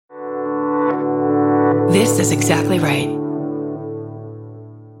This is exactly right.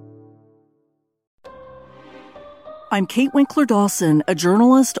 I'm Kate Winkler-Dawson, a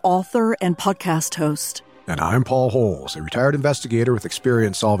journalist, author, and podcast host. And I'm Paul Holes, a retired investigator with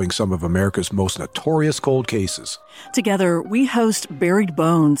experience solving some of America's most notorious cold cases. Together, we host Buried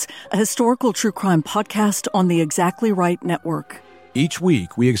Bones, a historical true crime podcast on the Exactly Right network. Each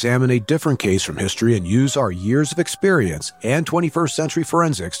week, we examine a different case from history and use our years of experience and 21st century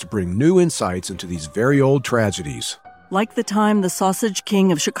forensics to bring new insights into these very old tragedies. Like the time the Sausage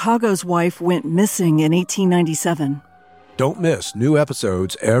King of Chicago's wife went missing in 1897. Don't miss new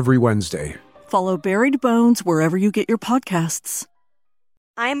episodes every Wednesday. Follow Buried Bones wherever you get your podcasts.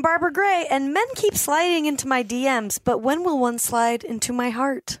 I'm Barbara Gray, and men keep sliding into my DMs, but when will one slide into my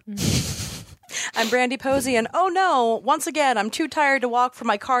heart? I'm Brandy Posey, and oh no, once again, I'm too tired to walk from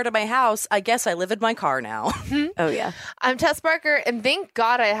my car to my house. I guess I live in my car now. Oh, yeah. I'm Tess Barker, and thank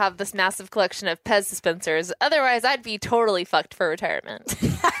God I have this massive collection of Pez dispensers. Otherwise, I'd be totally fucked for retirement.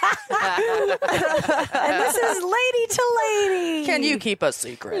 And this is Lady to Lady. Can you keep a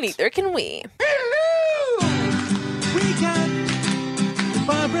secret? Neither can we. Hello! We got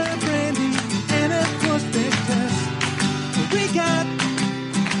Barbara, Brandy, and of course Big Tess. We got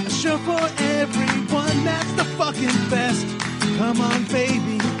a show for everyone that's the fucking best. Come on,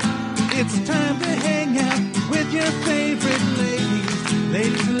 baby. It's time to hang out with your favorite ladies.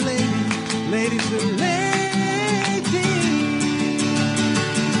 Ladies and ladies. Ladies and ladies.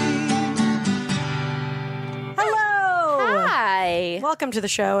 Hello. Hi. Welcome to the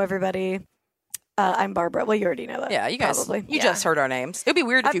show, everybody. I'm Barbara. Well, you already know that. Yeah, you guys. Probably. You just heard our names. It'd be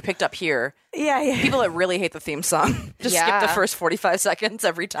weird if you picked up here. Yeah. People that really hate the theme song just skip the first 45 seconds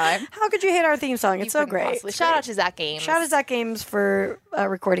every time. How could you hate our theme song? It's so great. Shout out to Zach Games. Shout out to Zach Games for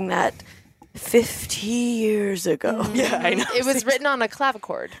recording that 50 years ago. Yeah, I know. It was written on a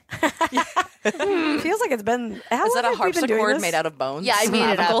clavichord. Feels like it's been. How Is long that a have we been doing harpsichord this? made out of bones? Yeah, I made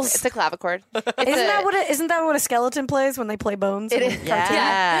it up. Clavicles? It's a clavichord. Isn't that what a skeleton plays when they play bones? It in a is. cartoon?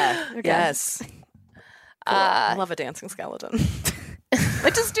 Yeah. Okay. Yes. I love a dancing skeleton.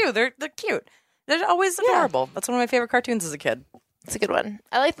 I just do. They're cute. They're always adorable. That's one of my favorite cartoons as a kid. It's a good one.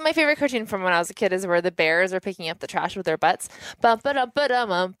 I like my favorite cartoon from when I was a kid is where the bears are picking up the trash with their butts. Bum ba dum ba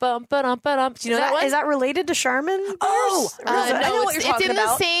dum bum ba dum ba dum. Do you know that one? Is that related to Charmin? Oh, Bears? I know what you're talking It's in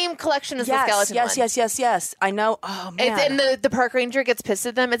about. the same collection as the skeleton one. Yes. I know. Oh, man. It's in the park ranger gets pissed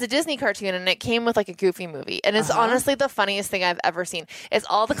at them. It's a Disney cartoon, and it came with like a Goofy movie, and it's honestly the funniest thing I've ever seen. It's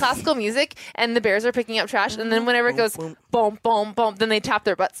all the classical music, and the bears are picking up trash, and then whenever it goes boom, boom, boom, then they tap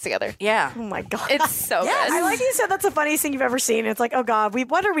their butts together. Yeah. Oh my god, It's so good. I like you said that's the funniest thing you've ever seen. It's like, oh god,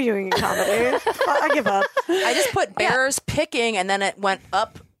 what are we doing in comedy? I give up. I just put bears picking, and then it went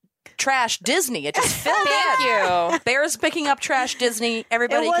up trash Disney. It just filled Thank in. Bears picking up trash Disney.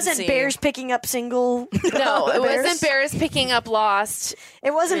 Everybody It can wasn't see. bears picking up single. No, it Bears? wasn't bears picking up Lost.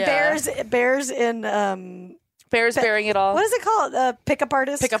 It wasn't Yeah. bears in Bears bearing it all. what is it called? Pickup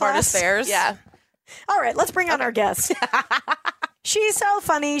artist. Pickup class? artist bears. Yeah. All right, let's bring on our guest. She's so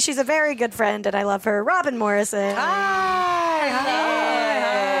funny. She's a very good friend, and I love her. Robyn Morrison. Hi.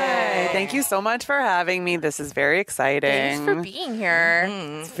 Thank you so much for having me. This is very exciting. Thanks for being here.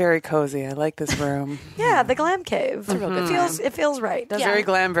 It's very cozy. I like this room. Yeah, the glam cave. It feels right. Doesn't Very it?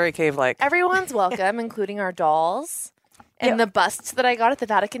 glam, very cave-like. Everyone's welcome, including our dolls and the busts that I got at the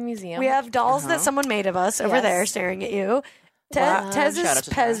Vatican Museum. We have dolls that someone made of us over Yes. there staring at you. Wow. Tez's Shout out to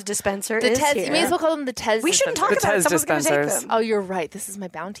Pez dispenser the is Tez. here. You may as well call them the Tez. We shouldn't talk The about it. Tez Someone's going to take dispensers. them. Oh, you're right. This is my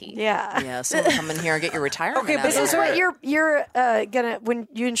bounty. Yeah. Yeah, so come in here and get your retirement. Okay, out but of This is it. what you're gonna when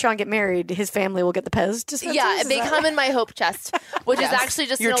you and Sean get married. His family will get the Pez dispensers. Yeah, Is they that come in my hope chest, which is actually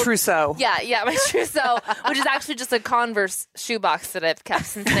just Your an old- trousseau. Yeah, my trousseau, which is actually just a Converse shoebox that I've kept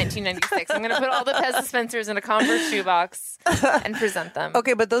since 1996. I'm going to put all the Pez dispensers in a Converse shoebox and present them.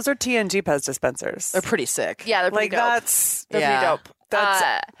 Okay, but those are TNG Pez dispensers. They're pretty sick. Yeah, they're pretty Like, dope. that's... They're Yeah. pretty dope.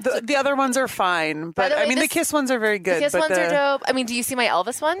 The other ones are fine, but the way, I mean, the this- Kiss ones are very good. The Kiss but ones are dope. I mean, do you see my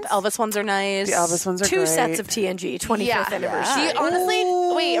Elvis ones? Elvis ones are nice. The Elvis ones are two great. sets of TNG 25th anniversary. Do you honestly?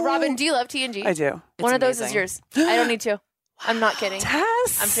 Wait, Robyn, do you love TNG? I do. One of those is amazing. yours. I don't need to. I'm not kidding.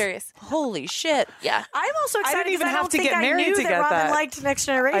 Tess! I'm serious. Holy shit. Yeah. I'm also excited didn't even because I have don't to think get I married knew to that get Robyn that. liked Next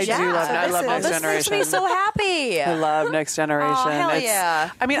Generation. I do love So I love Next This makes me Generation. so happy. I love Next Generation. Oh, hell It's-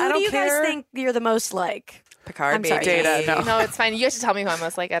 yeah. I mean, Who I don't do you care. guys think you're the most like? Picard, I'm sorry. baby. Data, no. No, it's fine. You have to tell me who I'm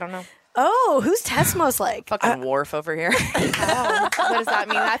most like. I don't know. Oh, who's Tesmos like? Fucking Worf over here. What does that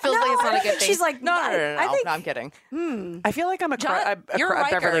mean? That feels like it's not a good thing. She's like, No, I think I'm kidding. I feel like I'm a You're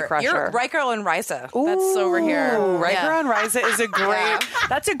Beverly Riker. Crusher. You're Riker and Risa. That's over here. Ooh, Riker Yeah. on Risa is a great.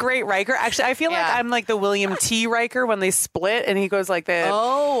 That's a great Riker. Actually, I feel like Yeah. I'm like the William T. Riker when they split, and he goes like the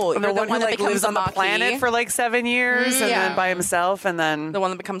Oh, the you're one who that like becomes lives on the Maquis. planet for like 7 years, and Yeah. then by himself, and then The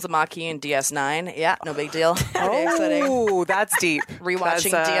one that becomes a Maquis in DS9. Yeah, no big deal. Pretty exciting. oh, that's deep.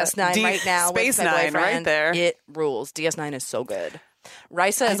 Rewatching That's, DS9 deep right now Space with my Nine boyfriend. right there. It rules. DS9 is so good.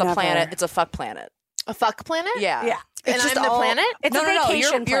 Risa is a never- planet. It's a fuck planet. A fuck planet? Yeah. Yeah. And It's I'm just the all- planet? It's No, a no, no.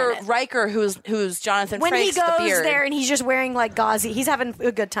 vacation You're planet. Riker, who's Jonathan When he Frakes, the goes beard. there and he's just wearing like gauzy, he's having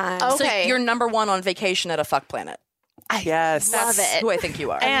a good time. Oh. So Okay. you're number one on vacation at a fuck planet. Yes, love it. Who I think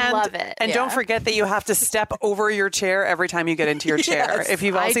you are. And, love it. And Yeah. don't forget that you have to step over your chair every time you get into your chair. Yes. If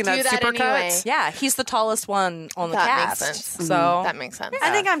you've all I seen do that that Supercuts. anyway. Yeah, he's the tallest one on the That makes cast. sense. So That makes sense.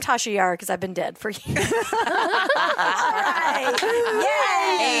 I think I'm Tasha Yar because I've been dead for years. All right.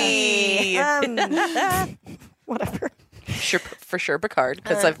 Yay. Whatever. for sure Picard,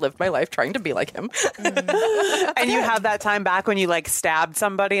 because I've lived my life trying to be like him. And you have that time back when you like stabbed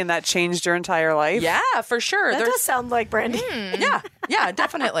somebody and that changed your entire life. Yeah, for sure. That There's- does sound like Brandy. yeah,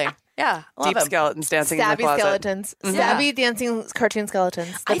 definitely. Yeah, I love Deep him. skeletons dancing in the Stabby closet. skeletons. Stabby dancing cartoon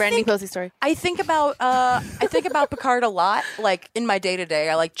skeletons. The I Brandy think- Posey story. I think about Picard a lot, like in my day to day.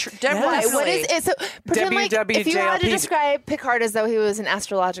 I like Yes. What is it? So pretend like if you had to WWJLP. describe Picard as though he was an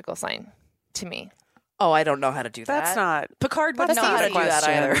astrological sign to me. Oh, I don't know how to do that. That's not. Picard would That's know how to easy. do that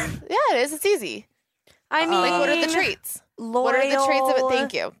either. Yeah, it is. It's easy. I mean, Like, what are the traits? Loyal, What are the traits of it?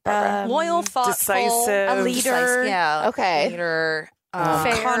 Thank you, Barbara. Loyal, thoughtful, Decisive. A leader. Yeah. Okay. Leader.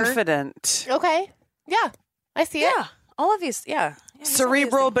 Fair. Confident. Okay. Yeah, I see it. Yeah. All of these. Yeah.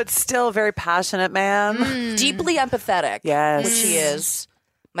 Cerebral, but still very passionate man. Deeply empathetic. Yes. Which he is.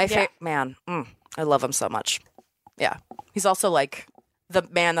 My favorite man. I love him so much. Yeah. He's also like the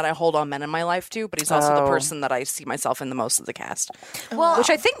man that I hold all men in my life to, but he's also the person that I see myself in the most of the cast. Well, Which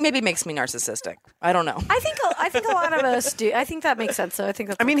I think maybe makes me narcissistic. I don't know. I think a lot of us do. I think that makes sense. So I think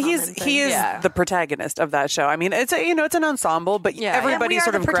that's. I mean, a he common thing. is Yeah. the protagonist of that show. I mean, it's it's an ensemble, but Yeah. everybody And we are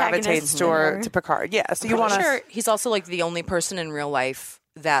sort the of gravitates protagonists. to Picard. Yeah, so you I'm want to. sure he's also like the only person in real life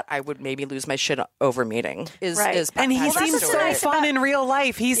that I would maybe lose my shit over meeting. Right. And he Patrick seems Stewart. so nice fun in real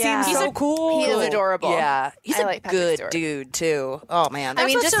life. He Yeah. seems He's so cool. He is adorable. Yeah, he's I a like Patrick good Stewart. dude too. Oh man, I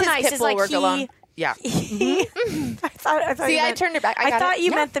mean, That's just what's his so nice pit is bull like work he. alone. yeah. I thought See, you I meant- turned it back. I I got thought it.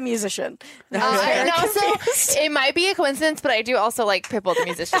 you meant the musician. And also, it might be a coincidence, but I do also like Pitbull the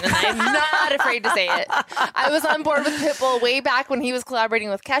musician, and I'm not afraid to say it. I was on board with Pitbull way back when he was collaborating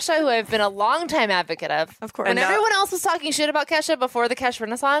with Kesha, who I've been a longtime advocate of. Of course. When And now- everyone else was talking shit about Kesha before the Kesha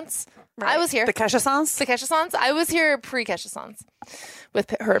Renaissance, I was here. The Kesha songs. The Kesha songs. I was here pre-Kesha songs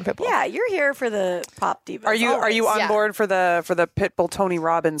with her and Pitbull. Yeah, you're here for the pop divas. Are you always. on Yeah. board for the Pitbull Tony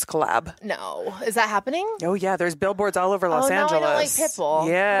Robbins collab? No, is that happening? Oh yeah, there's billboards all over Los Oh, no, I don't Angeles. like Pitbull.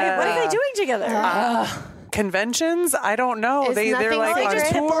 Yeah. Wait, what are they doing together? Conventions? I don't know. Is They're nothing like on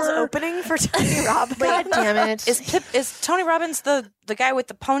secret? Pitbull's tour. opening for Tony Robbins. God damn it! Is Tony Robbins the guy with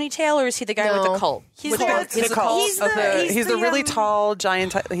the ponytail, or is he the guy with No. the cult? He's With the- he's The cult. He's the- Okay. He's the really um, tall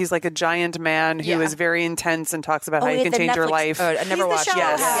giant. He's like a giant man who is very intense and talks about how Oh, you yeah, can the change your Netflix- life. I never watched. He's the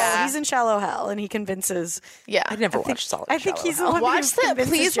Shallow Yes. Hell. Yeah. He's in Shallow Hell, and he convinces. Yeah, I never watched Solid. I think Shallow. he's the one Watch who the. convinces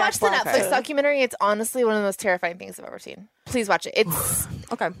Please Jack watch the Black Netflix to- documentary. It's honestly one of the most terrifying things I've ever seen. Please watch it. It's.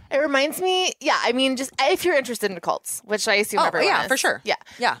 Okay. It reminds me. Yeah, I mean, just if you're interested in cults, which I assume Oh, everyone yeah, is. for sure. Yeah,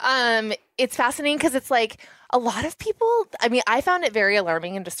 Yeah. It's fascinating because it's like a lot of people. I mean, I found it very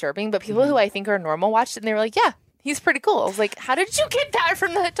alarming and disturbing. But people who I think are normal watched it and they were like, "Yeah, he's pretty cool." I was like, "How did you get that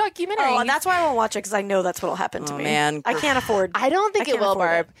from the documentary?" Oh, and that's why I won't watch it because I know that's what'll happen to me. man. I can't afford. I don't think I it can't will, afford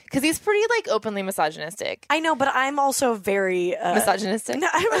Barb, because he's pretty like openly misogynistic. I know, but I'm also very Misogynistic. No,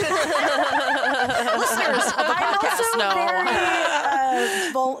 Listeners of the I'm podcast also know.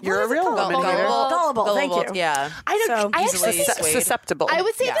 very You're a real woman here. Gullible. Thank you. Yeah. I don't. So I actually easily think, swayed. Susceptible. I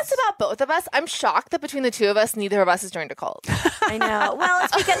would say this about both of us. I'm shocked that between the two of us, neither of us has joined a cult. I know. Well,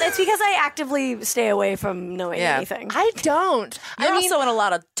 it's because I actively stay away from knowing Yeah. anything. I don't. You're I mean, also in a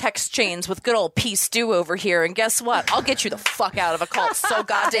lot of text chains with good old P. Stew over here, and guess what? I'll get you the fuck out of a cult so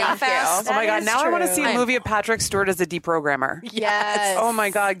goddamn fast. Oh my That god! is Now I want to true. see a movie of Patrick Stewart as a deprogrammer. yes. Oh my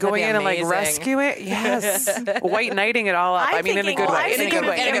god, going be in and like amazing. rescue it. Yes, white knighting it all up. I mean, in a good way. In a good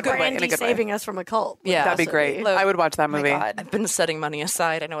way. In a good way. In a good way. Saving us from a cult. cult. Yeah. That'd be great. I would watch that movie. God. I've been setting money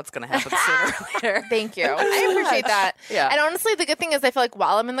aside. I know it's going to happen sooner or later. Thank you. I appreciate that. Yeah. And honestly, the good thing is I feel like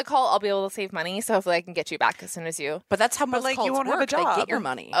while I'm in the cult, I'll be able to save money. So hopefully I can get you back as soon as you. But that's how most like, you cults won't work. have a They job. get your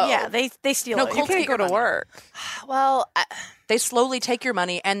money. Yeah, they steal No, it. cults You get can't go your to money. work. Well, They slowly take your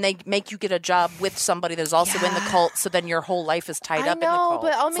money and they make you get a job with somebody that's also in the cult. So then your whole life is tied I up in the know, cult.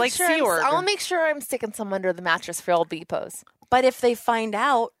 but I'll make like sure Sea Org. I'll make sure I'm sticking some under the mattress for old Beepos. But if they find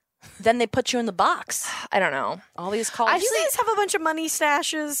out, then they put you in the box. I don't know. All these cults. You guys have a bunch of money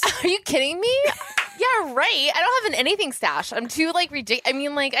stashes. Are you kidding me? Yeah, right. I don't have anything stashed. I'm too like ridiculous. I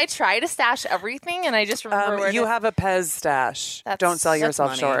mean, like I try to stash everything, and I just remember where You to- have a Pez stash. That's- Don't sell that's yourself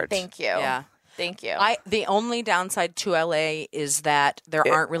money. short. Thank you. Yeah. Thank you. The only downside to LA is that there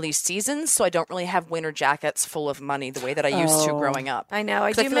aren't really seasons, so I don't really have winter jackets full of money the way that I used to growing up. I know.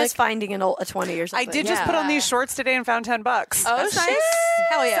 I 'Cause I do feel miss like- finding a 20 or I something. did just put on these shorts today and found $10. oh That's shit. nice.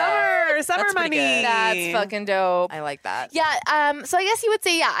 Hell yeah. Summer That's pretty money. good. That's fucking dope. I like that. Yeah, so I guess you would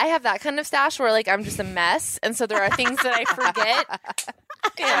say, yeah, I have that kind of stash where like I'm just a mess, and so there are things that I forget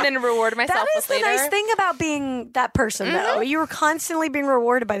and then reward myself That is with the later. nice thing about being that person, though. You were constantly being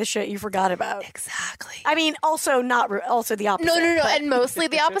rewarded by the shit you forgot about. Exactly. I mean, also also the opposite. No, and mostly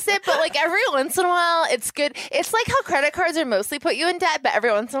the opposite. But like every once in a while, it's good. It's like how credit cards are mostly put you in debt, but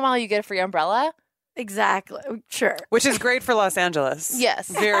every once in a while you get a free umbrella. Exactly. Sure. Which is great for Los Angeles. Yes.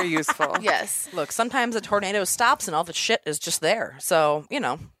 Very useful. Yes. Look, sometimes a tornado stops and all the shit is just there. So, Yeah.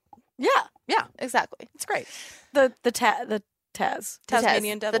 yeah, Exactly. it's great. The Taz.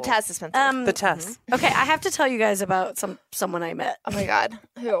 Tasmanian The devil. Taz dispenser. The Tess. Okay, I have to tell you guys about someone I met. Oh my God.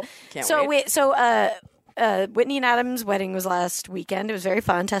 Who? Can't wait. Whitney and Adam's wedding was last weekend. It was very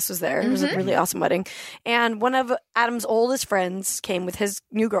fun. Tess was there. It was a really awesome wedding. And one of Adam's oldest friends came with his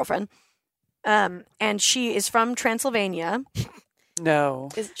new girlfriend. And she is from Transylvania. No.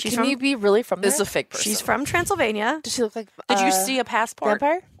 Can you be really from there? This is a fake person. She's from Transylvania. Does she look like Did you see a passport?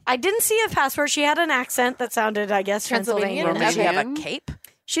 vampire? I didn't see a passport. She had an accent that sounded, I guess, Transylvanian? Transylvanian. Did she have a Romanian? cape?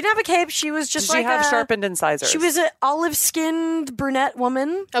 She didn't have a cape. She was just Does she like have sharpened incisors? She was an olive-skinned brunette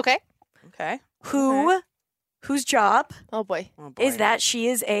woman Okay. Okay. whose job Oh boy. Oh, boy. is that she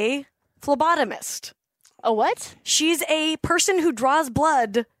is a phlebotomist. A what? She's a person who draws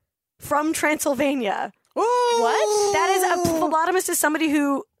blood from Transylvania. What? That is a phlebotomist is somebody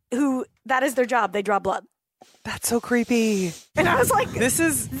who that is their job. They draw blood. That's so creepy. And I was like, This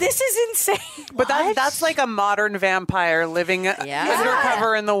is insane. But that's like a modern vampire living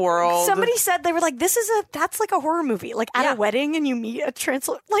undercover in the world. Somebody said they were like, that's like a horror movie, like at a wedding and you meet a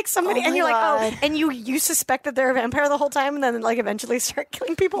somebody Oh and you're my like, God. and you suspect that they're a vampire the whole time and then like eventually start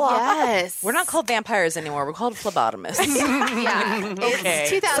killing people off. Yes. We're not called vampires anymore. We're called phlebotomists. Yeah. Okay. It's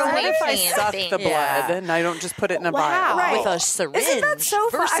 2018. So what if I suck think. the blood Yeah. and I don't just put it in a Wow. vial? Right. With a syringe. Isn't that so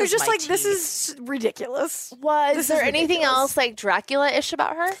fun? I was versus just my like, this teeth. is ridiculous. Was This there is anything ridiculous. else like Dracula-ish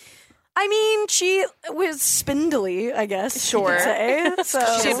about her? I mean, she was spindly, I guess. Sure. You could say.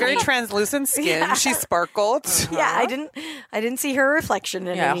 So She had very translucent skin. Yeah. She sparkled. yeah, I didn't see her reflection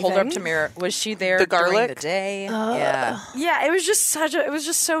in Yeah, anything. hold her up to mirror. Was she there The during garlic? the day? Yeah. Yeah, it was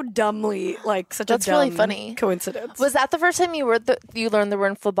just so dumbly like such That's a dumb really funny. coincidence. Was that the first time you learned the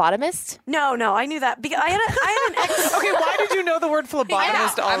word phlebotomist? No, I knew that because I had an ex. Okay, why did you know the word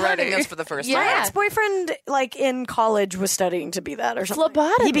phlebotomist I'm already? learning this for the first Yeah. My time. ex-boyfriend, like in college, was studying to be that or something.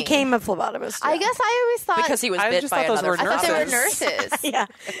 Phlebotomy. He became a phlebotomist. I guess I always thought Because he was I bit just by thought those another were I thought they were nurses. nurses.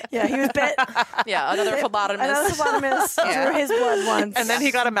 yeah, he was bit. Yeah, another Another phlebotomist. phlebotomist drew his blood once. And then he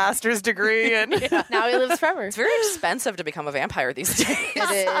got a master's degree and Now he lives forever. It's very expensive to become a vampire these days.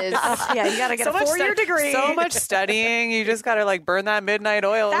 It is. yeah, you got to get a much 4-year degree. So much studying. You just got to like burn that midnight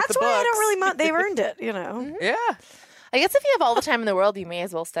oil That's with the why I books. don't really mind. They've earned it, you know. Yeah. I guess if you have all the time in the world, you may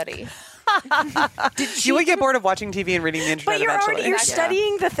as well study. You would get bored of watching TV and reading the internet But you're eventually. you're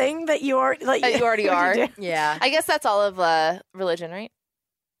studying the thing that you are like You already what are. you do. Yeah. I guess that's all of religion, right?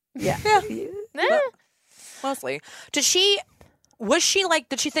 Yeah. Eh. Mostly. Did she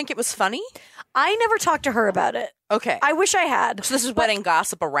think it was funny? I never talked to her about it. Okay. I wish I had. So this is wedding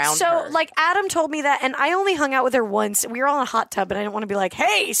gossip around So, her. like, Adam told me that, and I only hung out with her once. We were all in a hot tub, and I didn't want to be like,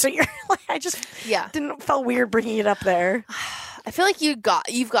 "Hey, so you're like," I just felt weird bringing it up there. I feel like you've got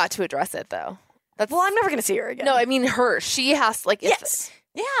to address it though. That's Well, I'm never going to see her again. no, I mean her. She has like yes,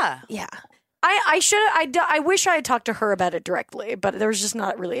 yeah. yeah. I should. I wish I had talked to her about it directly, but there was just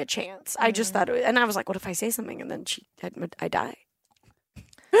not really a chance. I just thought, and I was like, "What if I say something and then I die?"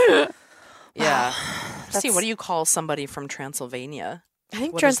 Yeah. See, what do you call somebody from Transylvania? I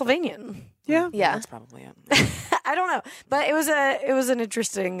think What is Transylvanian. Yeah. Yeah. That's probably it. I don't know, but it was an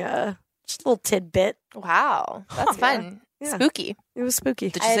interesting just a little tidbit. Wow. That's fun. Yeah. Spooky. It was spooky.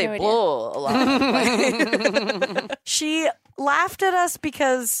 Did I you had say no idea. bull a lot? She laughed at us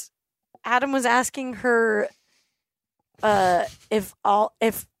because Adam was asking her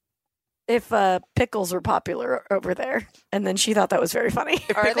if pickles were popular over there, and then she thought that was very funny.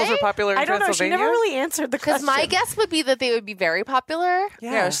 If Are pickles they? are popular in I don't know. She Transylvania. never really answered the Because question. my guess would be that they would be very popular.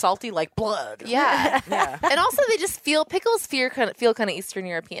 Yeah, salty like blood. Yeah. Yeah. And also, they just feel feel kind of Eastern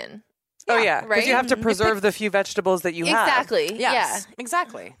European. Oh yeah, because right? you have to preserve the few vegetables that you have. Exactly. Yes.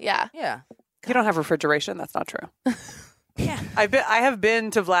 Exactly. Yeah. Yeah. You don't have refrigeration. That's not true. Yeah. I have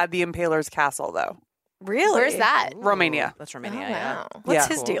been to Vlad the Impaler's castle though. Really? Where's that? Romania. That's Romania. Oh, Yeah. wow. What's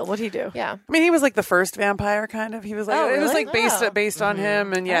Yeah. his deal? What did he do? Yeah. I mean, he was like the first vampire, kind of. He was like Oh, it was really? like based on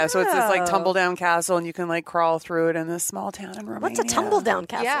him, and so it's this like Oh. tumble down castle, and you can like crawl through it in this small town in Romania. What's a tumble down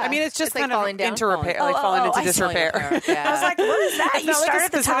castle? Yeah. I mean, it's just It's like kind of falling down? into repair, like Oh, falling oh, into I see. disrepair. Yeah. I was like, what is that? You not like start a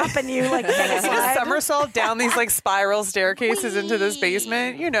at the top and you like take a It's a slide? somersault down these like spiral staircases into this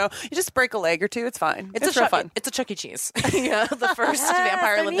basement. You just break a leg or two. It's fine. It's real fun. It's a Chuck E. Cheese. Yeah, the first Yes,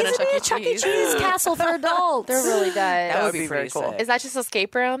 vampire there lived in a needs to be Chuck E. Cheese. castle for adults. There really does. That would be be very pretty cool. sick. Is that just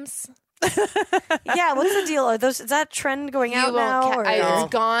escape rooms? Yeah, what's the deal? Is that trend going out now? or- It's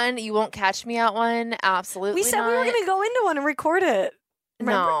gone. You won't catch me out one. Absolutely we said we were going to go into one and record it.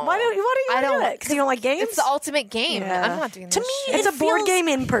 Remember? No. Why are you I going to do don't- it? Because you don't like games? It's the ultimate game. Yeah. I'm not doing To this me, shit. It's a board feels- game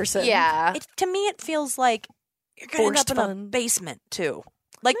in person. Yeah. To me, it feels like you're going to end Forced up in a fun. basement, too.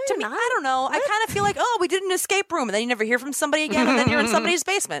 Like, No, to you're me, not. I don't know. I kind of feel like, oh, we did an escape room, and then you never hear from somebody again, and then you're in somebody's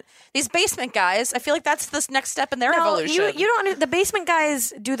basement. These basement guys, I feel like that's the next step in their No, evolution. you don't. The basement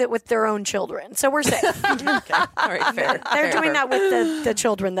guys do that with their own children, so we're safe. Okay. All right, fair. They're doing that with the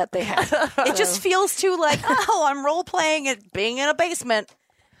children that they have. It just feels too like, oh, I'm role playing it being in a basement.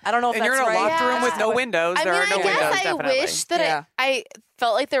 I don't know if And that's you're in a right. locked room with no windows. I There mean, are no I windows. guess I Definitely. wish that Yeah. I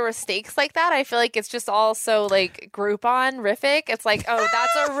felt like there were stakes like that. I feel like it's just all so like Groupon-rific. It's like, oh,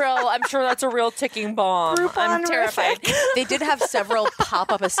 I'm sure that's a real ticking bomb. I'm terrified. They did have several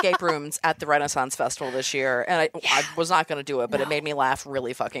pop-up escape rooms at the Renaissance Festival this year, and I was not going to do it, but it made me laugh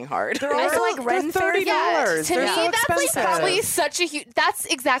really fucking hard. They're also like Ren Fair. $30. Yeah, to They're me, so that's like expensive. probably such a huge. That's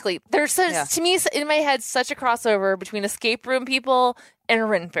exactly. There's such, Yeah. to me in my head such a crossover between escape room people and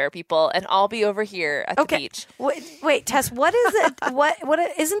Ren Fair people, and I'll be over here at the beach. Wait, Tess. What is it? What?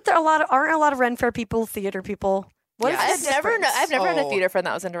 Isn't there aren't a lot of Ren Fair people theater people? What is Yes. the difference? I've never had a Oh. theater friend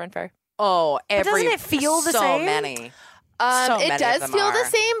that was into Ren Fair. Oh, doesn't it feel the so same? many. So many It of does them feel the are.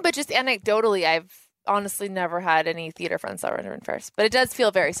 same, but just anecdotally, I've honestly never had any theater friends that were into Ren Fairs. But it does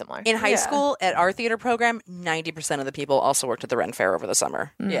feel very similar. In high Yeah. school, at our theater program, 90% of the people also worked at the Ren Fair over the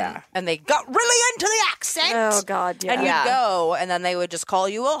summer. Yeah. And they got really into the accent. Oh God, yeah. And Yeah. you'd go, and then they would just call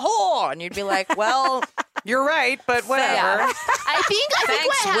you a whore. And you'd be like, well, You're right, but whatever. Yeah. I think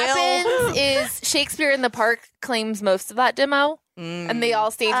Thanks, what Will. happens is Shakespeare in the Park claims most of that demo. And they all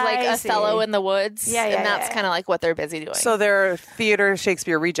stage like I Othello see. in the woods. Yeah, and that's yeah. kind of like what they're busy doing. So they're theater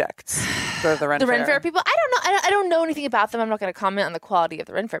Shakespeare rejects for the Ren the Fair. Ren Fair people, I don't know. I don't know anything about them. I'm not going to comment on the quality of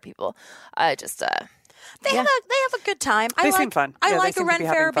the Ren Fair people. they have a good time. They seem fun. I Yeah, they like a seem to Ren be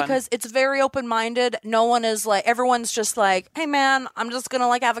having Fair fun. because it's very open minded. No one is like everyone's just like, hey man, I'm just gonna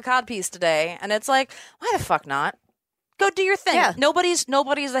like have a cod piece today, and it's like, why the fuck not? Go do your thing. Yeah. Nobody's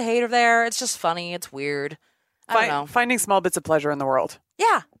a hater there. It's just funny. It's weird. I don't know. Finding small bits of pleasure in the world.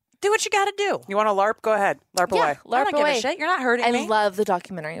 Yeah, do what you got to do. You want to LARP? Go ahead. LARP away. I don't give away. a shit. You're not hurting I me. love the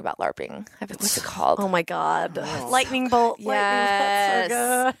documentary about LARPing. What's it called? Oh my God, lightning bolt. Yes. Lightning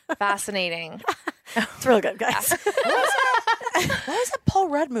bolt's so good. Fascinating. It's real good, guys. What was that Paul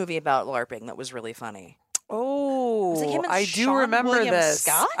Rudd movie about LARPing that was really funny? Oh, Was it him and I do Sean remember William this.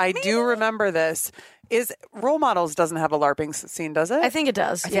 Scott, I do remember this. Is Role Models doesn't have a LARPing scene, does it? I think it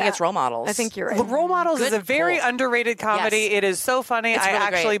does. I think it's Role Models. I think you're right. Role Models is Good a very pull. underrated comedy. Yes. It is so funny. It's I really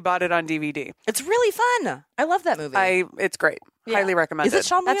actually great. bought it on DVD. It's really fun. I love that movie. It's great. Yeah. Highly recommended. Is it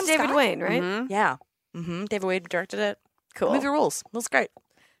Sean That's William David Scott? Wayne, right? Mhm. Yeah. David Wade directed it. Cool. The movie rules. It was great.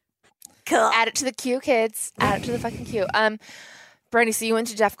 Cool. Add it to the queue, kids. Add it to the fucking queue. Brandy, so you went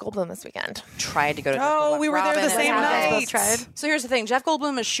to Jeff Goldblum this weekend. Tried to go to Jeff Oh, Goldblum. we were there Robyn the and same Robyn. night. Both tried. So here's the thing. Jeff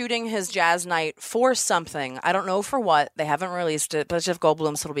Goldblum is shooting his jazz night for something. I don't know for what. They haven't released it, but it's Jeff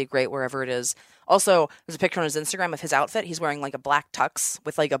Goldblum, so it'll be great wherever it is. Also, there's a picture on his Instagram of his outfit. He's wearing like a black tux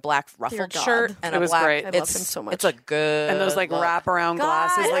with like a black ruffled God. shirt and It a was black. great. I love It's him so much. It's a good And those like look. wraparound God,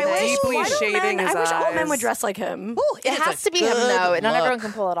 glasses, like I wish- deeply why don't shading men- his I wish all men eyes. would dress like him. It has to be him, though. Not everyone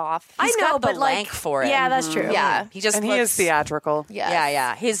can pull it off. He's I know, got the but like, lank for it. yeah, that's true. Yeah. He just And he looks, is theatrical. Yes.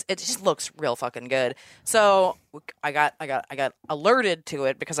 Yeah. It just looks real fucking good. So I got alerted to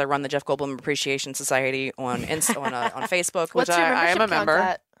it because I run the Jeff Goldblum Appreciation Society on Facebook. What's Which your I am membership a member. count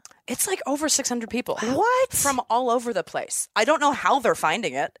at? It's like over 600 people. What? From all over the place. I don't know how they're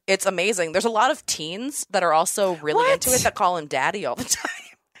finding it. It's amazing. There's a lot of teens that are also really into it that call him daddy all the time.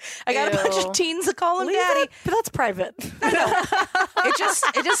 I got a bunch of teens that call him daddy. But that's private.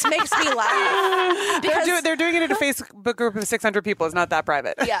 It just makes me laugh. They're doing it in a Facebook group of 600 people. It's not that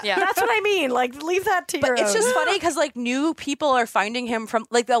private. Yeah. That's what I mean. Like, leave that to your But it's own. just funny because like new people are finding him from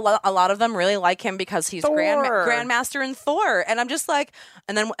like a lot of them really like him because he's Thor. Grandmaster in Thor, and I'm just like,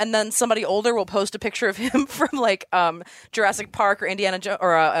 and then somebody older will post a picture of him from like Jurassic Park or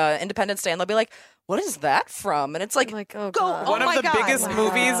Independence Day, and they'll be like, what is that from? And it's like, oh, go, God. oh One of my the God. biggest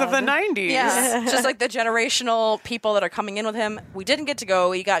movies of the 90s. Yeah, just like the generational people that are coming in with him. We didn't get to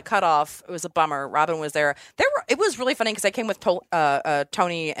go. He got cut off. It was a bummer. Robyn was there. It was really funny because I came with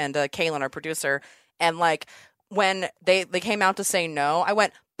Tony and Kaylin, our producer, and like when they came out to say no, I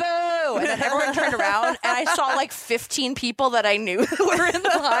went, boo! And then everyone turned around, and I saw like 15 people that I knew were in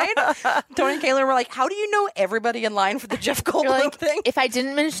the line. Tony and Kaylin were like, how do you know everybody in line for the Jeff Goldblum Like, thing? if I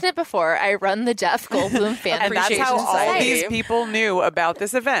didn't mention it before, I run the Jeff Goldblum fan And that's appreciation how all society. these people knew about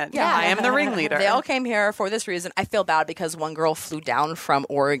this event. Yeah. I am the ringleader. They all came here for this reason. I feel bad because one girl flew down from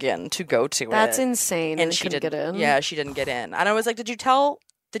Oregon to go to it. That's insane. And she didn't get in. Yeah, she didn't get in. And I was like, did you tell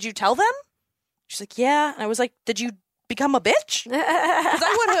them? She's like, yeah. And I was like, did you become a bitch? Because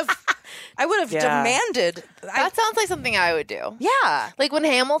I would have demanded. That sounds like something I would do. Yeah. Like when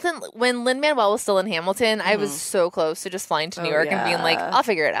Lin-Manuel was still in Hamilton, I was so close to just flying to New York and being like, I'll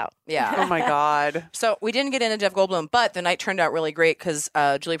figure it out. Yeah. Oh my God. So we didn't get into Jeff Goldblum, but the night turned out really great because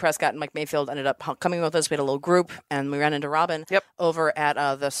Julie Prescott and Mike Mayfield ended up coming with us. We had a little group, and we ran into Robyn over at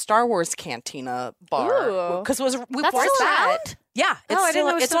the Star Wars Cantina bar. Because That's bought still that. around? Yeah, Oh, I didn't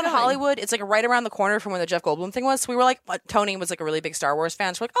know it was it's still on going. Hollywood. It's like right around the corner from where the Jeff Goldblum thing was. So we were like, Tony was like a really big Star Wars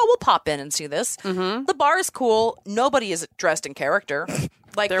fan. So we're like, oh, we'll pop in and see this. Mm-hmm. The bar is cool. Nobody is dressed in character.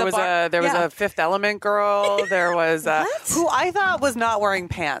 Like There was a Fifth Element girl. There was who I thought was not wearing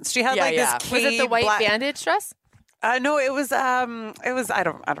pants. She had this Was it the white bandage dress? No, it was I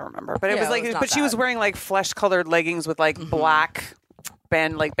don't remember, but it was like, it was not but she was that. wearing like flesh colored leggings with like black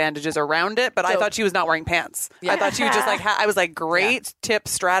bandages around it, but I thought she was not wearing pants. I thought she was just like I was like, great tip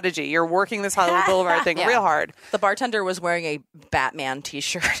strategy. You're working this Hollywood Boulevard thing real hard. The bartender was wearing a Batman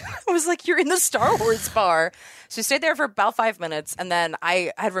t-shirt. I was like, you're in the Star Wars bar. So we stayed there for about 5 minutes, and then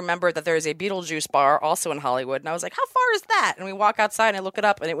I had remembered that there is a Beetlejuice bar also in Hollywood, and I was like, how far is that? And we walk outside, and I look it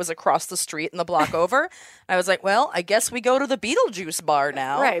up, and it was across the street in the block over. And I was like, well, I guess we go to the Beetlejuice bar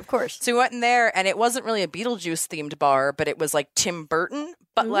now. Right, of course. So we went in there, and it wasn't really a Beetlejuice-themed bar, but it was like Tim Burton,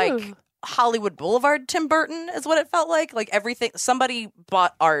 but like Hollywood Boulevard Tim Burton is what it felt like. Like everything, somebody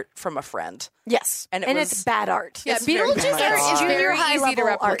bought art from a friend. Yes. And it's bad art. Yeah, It's very Beetlejuice bad art is art. very High easy to level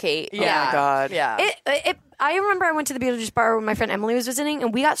art. replicate. Oh my God. Yeah. I remember I went to the Beetlejuice bar when my friend Emily was visiting,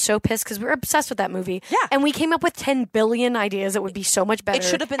 and we got so pissed because we were obsessed with that movie. Yeah. And we came up with 10 billion ideas that would be so much better. It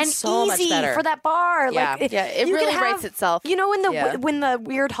should have been and so much easy better. for that bar. Yeah. Like, It you really could writes itself. You know, Yeah. when the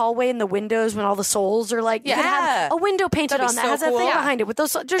weird hallway in the windows, when all the souls are like, you could Yeah. have a window painted That'd be on that so has a thing cool. behind it with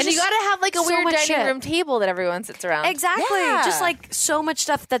those. There's And you just got to have like a so weird much dining shit. room table that everyone sits around. Exactly. Yeah. Just like so much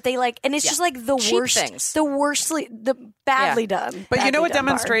stuff that they like, and it's just like the Cheap worst, things. the worstly, the badly done. But you know badly what done bar.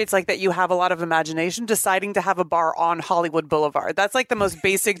 demonstrates like that you have a lot of imagination deciding to have a bar on Hollywood Boulevard. That's like the most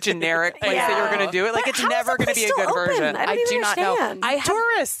basic generic place that you're going to do it. Like But it's how is never that going to place be a still good open? version. I don't even do not know. understand.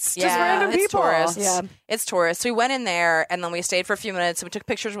 Tourists, just Yeah, random it's people. tourists. Yeah. It's tourists. So we went in there, and then we stayed for a few minutes, and we took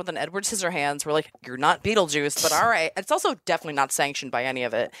pictures with an Edward Scissorhands. We're like, you're not Beetlejuice, but all right. It's also definitely not sanctioned by any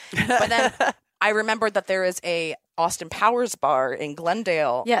of it. But then I remembered that there is a Austin Powers bar in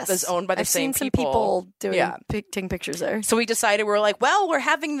Glendale Yes, that's owned by the I've same seen some people doing Yeah. taking pictures there. So we decided, we were like, well, we're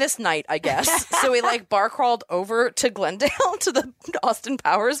having this night, I guess. So we like bar crawled over to Glendale to the Austin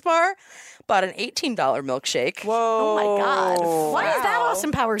Powers bar, bought an $18 milkshake. Whoa. Oh my god! Why is that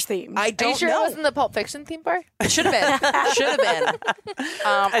Austin Powers themed? I Are you don't sure know. it wasn't the Pulp Fiction theme bar? Should have been. Should have been.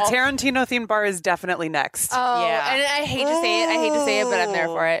 A Tarantino themed bar is definitely next. Oh, Yeah. and I hate to say it, but I'm there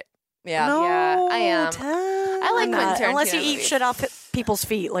for it. Yeah. Yeah, I am. I like I'm Quentin not, Tarantino unless you eat movies. shit off people's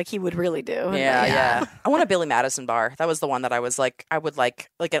feet like he would really do. Yeah. I want a Billy Madison bar. That was the one that I was like, I would like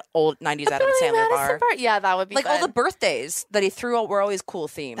an old 90s Adam Billy Sandler Madison bar. Yeah, that would be Like fun. all the birthdays that he threw out were always cool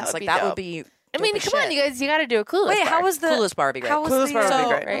themes. That would like be that would dope. be. I mean, dope as come on, shit. you guys, you got to do a Clueless Wait, bar. how was the Clueless bar would be great. How was Clueless the bar would be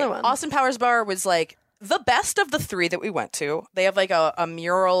So, great. other one? Austin Powers bar was like the best of the three that we went to. They have like a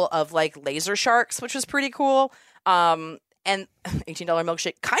mural of like laser sharks, which was pretty cool. And $18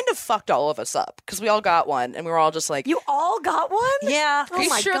 milkshake kind of fucked all of us up because we all got one and we were all just like, You all got one? yeah. Oh Are you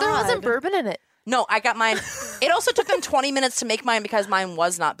my sure there God. wasn't bourbon in it? No, I got mine. It also took them 20 minutes to make mine because mine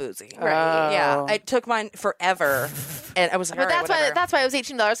was not boozy. Right. Yeah. It took mine forever. And I was like, But all right, whatever. that's why it was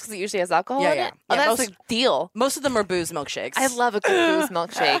 $18 because it usually has alcohol Yeah, in yeah. it. Oh, Yeah, that's most- a deal. Most of them were booze milkshakes. I love a good booze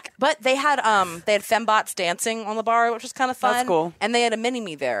milkshake. But they had fembots dancing on the bar, which was kind of fun. That's cool. And they had a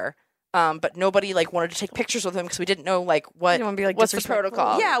mini-me there. But nobody wanted to take pictures with him because we didn't know what. You don't want to be like What's the disrespectful.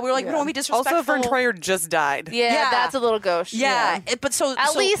 protocol? Yeah, we were like, we don't want to be disrespectful. Also, Vern Troyer just died. Yeah, that's a little gauche. Yeah, but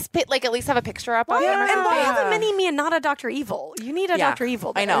At least have a picture up on And him or why something. have a mini me and not a Dr. Evil? You need a Yeah, Dr.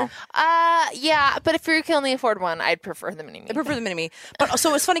 Evil. I know. Yeah, but if you can only afford one, I'd prefer the mini me. I prefer the mini-me. But so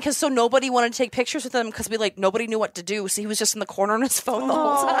it was funny because nobody wanted to take pictures with him because nobody knew what to do. So he was just in the corner on his phone the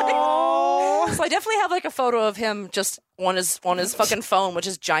whole time. So I definitely have a photo of him just on his fucking phone, which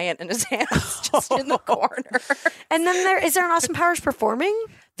is giant in his hands, just in the corner. And then is there an Austin Powers performing?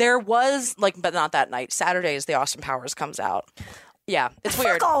 There was but not that night. Saturdays, the Austin Powers comes out. Yeah, it's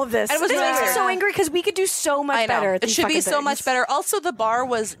weird. Fuck all of this. And it was This makes me weird. so angry because we could do so much I know. better. At It these should be fucking so things. much better. Also, the bar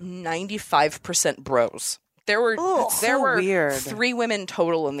was 95% bros. There were so weird. 3 women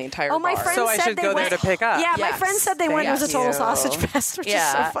total in the entire Oh, my bar. friend So I said should they go there went, to pick up. Yeah, my Yes. friend said they went. It was a Thank total you. sausage fest, which is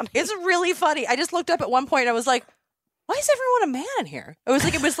so funny. It's really funny. I just looked up at one point and I was like, why is everyone a man in here? It was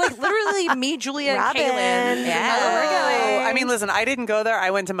literally me, Julia, and Robyn. Kaylin. Yeah. Oh, we're going. I mean, listen, I didn't go there.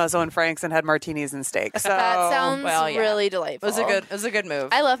 I went to Muzzo and Frank's and had martinis and steak. So That sounds really It delightful. was a good move.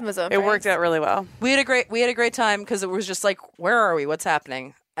 I love Mizzo. it worked out really well. We had a great time because it was just like, where are we? What's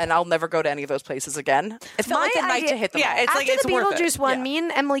happening? And I'll never go to any of those places again. It felt My like a night idea- to hit them Yeah, all. it's like After the worth it. Beetlejuice one, Yeah. me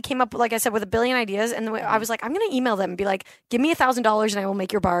and Emily came up, like I said, with a billion ideas, and I was like, I'm going to email them and be like, give me $1,000 and I will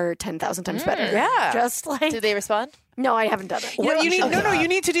make your bar 10,000 times better. Yeah. Just like, Did they respond? no, I haven't done it. What you need? No. You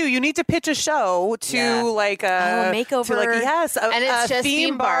need to do. You need to pitch a show to a makeover. To And it's a just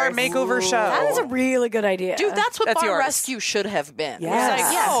theme bar bars. makeover show. That is a really good idea. Dude, that's what That's Bar yours. Rescue should have been. Yes. It's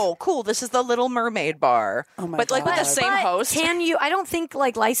like, Yes. oh, cool, this is the Little Mermaid bar. Oh my but with the God. same But host. Can you? I don't think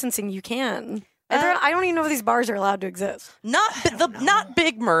licensing you can. I don't even know if these bars are allowed to exist. Not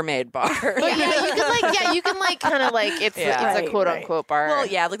Big Mermaid bar. But you can kind of it's Yeah. a quote unquote bar. Well,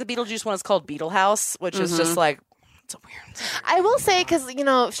 yeah, the Beetlejuice one is called Beetle House, which is just it's a weird. I will say because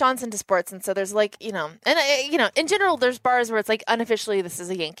Sean's into sports, and so there's in general there's bars where it's unofficially this is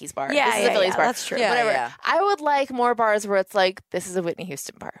a Yankees bar. Yeah, this is yeah, a Phillies yeah, bar. that's true. Yeah, Whatever. yeah. I would like more bars where it's this is a Whitney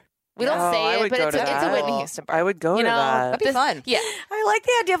Houston bar. We don't Oh, say I it, would but go it's to a that. Whitney Houston bar. I would go to that. That'd be fun. Yeah. I like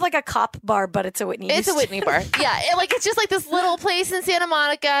the idea of a cop bar, but it's a Whitney. It's a Houston. Whitney bar. Yeah, it's just this little place in Santa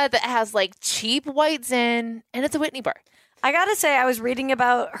Monica that has cheap white Zen, and it's a Whitney bar. I gotta say, I was reading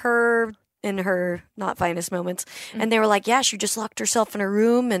about her in her not finest moments, and they were like, "Yeah, she just locked herself in her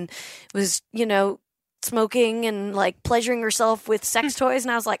room and was, smoking and pleasuring herself with sex toys."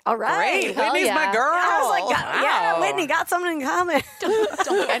 And I was like, "All right, Great, Hell Whitney's yeah. my girl. I was like, "Yeah, Wow. Whitney got something in common."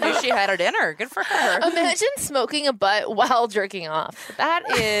 I knew she had her dinner. Good for her. Imagine smoking a butt while jerking off. That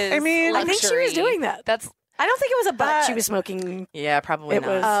is. I mean, I think she was luxury. doing that. That's I don't think it was a butt she was smoking. Yeah, probably It not.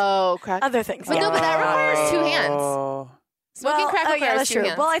 was- crack. Other things. But no, but that requires 2 hands. Oh. Smoking crack yeah, requires that's 2 true.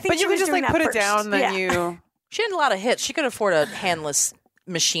 hands. Well, I think But she you was can just doing that put it first. down, then Yeah. you She had a lot of hits. She could afford a handless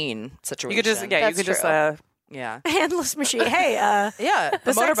machine situation. could just you That's could just true. Yeah. handless machine. Hey, Yeah.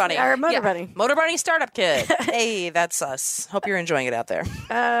 the Motor sex- Bunny. or Motor Yeah. Bunny. Motor Bunny Startup Kid. Hey, that's us. Hope you're enjoying it out there.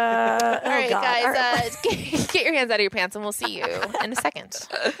 All right, God. guys, All right. get your hands out of your pants, and we'll see you in a second.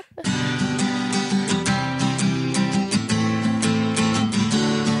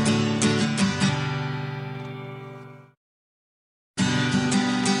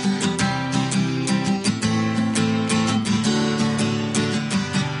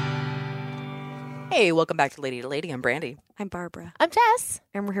 Hey, welcome back to Lady to Lady. I'm Brandy. I'm Barbara, I'm Jess.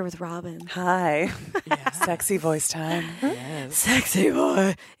 and we're here with Robyn. hi. Sexy voice time. Sexy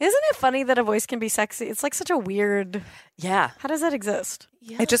boy. Isn't it funny that a voice can be sexy? It's such a weird. Yeah. How does that exist?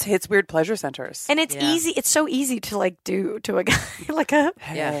 It just hits weird pleasure centers. And it's Yeah. easy. It's so easy to do to a guy, like a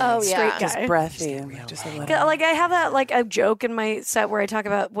Yeah. Oh, straight yeah. guy. just breathy and just a little. Like I have that a joke in my set where I talk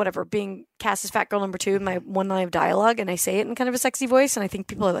about whatever being cast as fat girl number 2 in my one line of dialogue, and I say it in kind of a sexy voice, and I think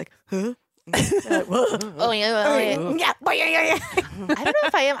people are like, huh? They're like, what? Oh yeah, Yeah. I don't know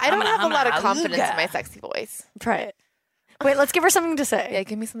if I am. I don't have a lot of confidence in my sexy voice. Try it. Wait, let's give her something to say. Yeah,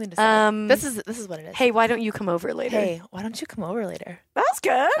 give me something to say. This is what it is. Hey, why don't you come over later? Hey, why don't you come over later? That's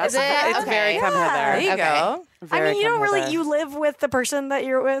good. Is it? It's Okay. very come hither. There you Okay. go. I mean, you don't really, hither. you live with the person that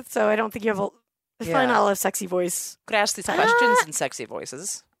you're with, so I don't think you have there's probably Yeah. not a lot of sexy voice. Could ask these questions in sexy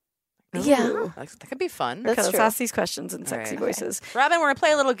voices. Yeah. That could be fun. That's Let's true. ask these questions in sexy All right. voices. Robyn, we're going to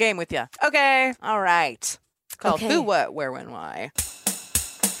play a little game with you. Okay. All right. Called Okay. Who, What, Where, When, Why.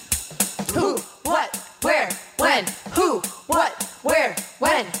 Who, what, where, when? Who, what, where,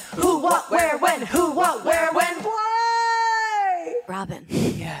 when? Who, what, where, when? Who, what, where, when? Robyn.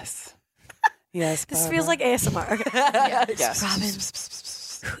 Yes. Yes. This Barbara. feels like ASMR. Okay. Yes.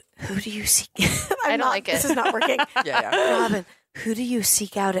 Robyn, who do you seek? I don't like it. This is not working. Yeah. Robyn, who do you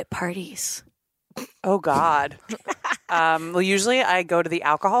seek out at parties? Oh God. Well, usually I go to the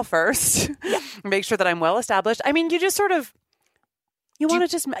alcohol first. Make sure that I'm well established. I mean, you just sort of you want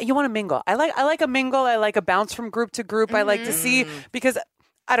to mingle. I like a mingle. I like a bounce from group to group. I like to see because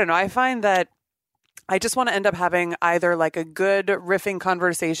I don't know. I find that I just want to end up having either like a good riffing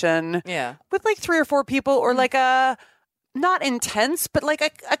conversation with like 3 or 4 people or like a not intense, but like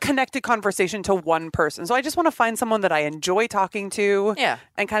a connected conversation to one person. So I just want to find someone that I enjoy talking to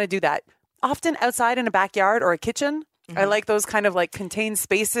and kind of do that. Often outside in a backyard or a kitchen. I like those kind of like contained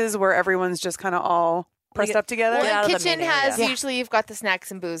spaces where everyone's just kind of all pressed up together. Well, the kitchen has usually you've got the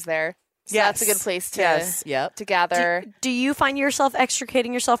snacks and booze there. So that's a good place to gather. Do you find yourself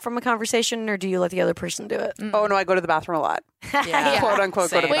extricating yourself from a conversation, or do you let the other person do it? Oh, no, I go to the bathroom a lot. Quote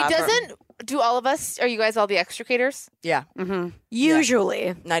unquote, go to the bathroom. Do all of us, are you guys all the extricators? Yeah.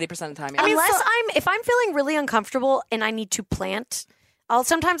 Usually. 90% of the time. I mean, if I'm feeling really uncomfortable and I need to plant,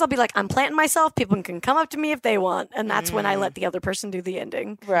 sometimes I'll be like, I'm planting myself. People can come up to me if they want. And that's when I let the other person do the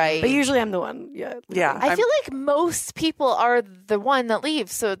ending. Right. But usually I'm the one. Yeah. I feel like most people are the one that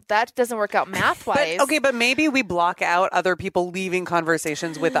leaves. So that doesn't work out math-wise. But maybe we block out other people leaving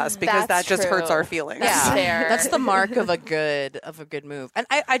conversations with us because that just hurts our feelings. Yeah. That's the mark of a good move. And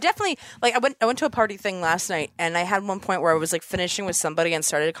I definitely, like, I went to a party thing last night and I had one point where I was like finishing with somebody and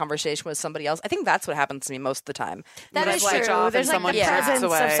started a conversation with somebody else. I think that's what happens to me most of the time. That is true. There's like the presence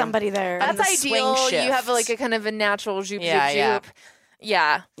of somebody there. That's ideal. You have like a kind of a natural zoop. Yeah.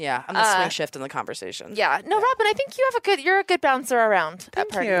 I'm the swing shift in the conversation. Yeah. No, Robyn, I think you're a good bouncer around at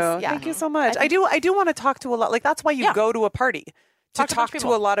parties. Yeah. Thank you so much. I do want to talk to a lot. Like that's why you go to a party to talk to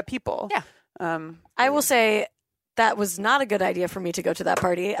a lot of people. Yeah. I will say that was not a good idea for me to go to that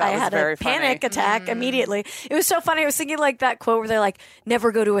party. I had a panic attack immediately. It was so funny. I was thinking like that quote where they're like,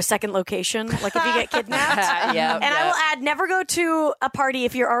 never go to a second location. Like if you get kidnapped. And I will add, never go to a party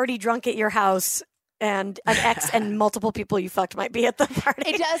if you're already drunk at your house and an ex and multiple people you fucked might be at the party.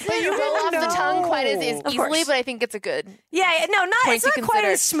 It doesn't roll off the tongue quite as easily, but I think it's a good it's not quite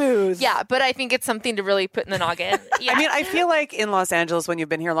as smooth. Yeah, but I think it's something to really put in the noggin. I mean, I feel like in Los Angeles, when you've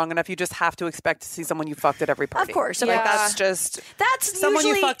been here long enough, you just have to expect to see someone you fucked at every party. Of course. Like that's someone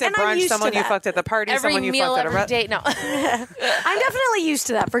usually, you fucked at brunch, someone you fucked at the party, every someone you meal, fucked at every date. No. I'm definitely used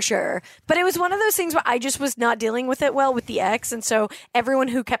to that for sure. But it was one of those things where I just was not dealing with it well with the ex. And so everyone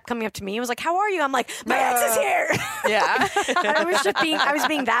who kept coming up to me was like, how are you? I'm like, my ex is here. Yeah. I was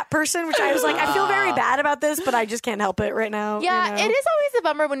being that person, which I was like, I feel very bad about this, but I just can't help it right now. Yeah, it is always a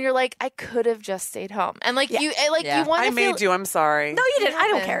bummer when you're like, I could have just stayed home. And like you want to I made you, I'm sorry. No, you didn't. I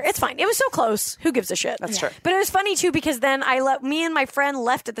don't care. It's fine. It was so close. Who gives a shit? That's true. But it was funny too because then me and my friend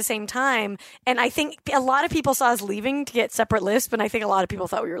left at the same time, and I think a lot of people saw us leaving to get separate lists, but I think a lot of people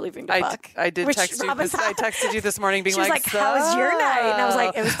thought we were leaving to fuck. I did text you. I texted you this morning being she was like, how was your night? And I was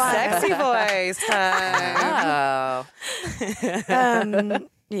like, it was fine. Sexy voice time.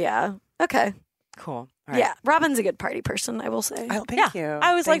 Yeah. Okay. Cool. All right. Yeah. Robyn's a good party person, I will say. Thank you. I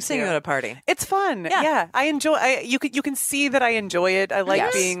always like seeing you at a party. It's fun. Yeah. I enjoy you can see that I enjoy it. I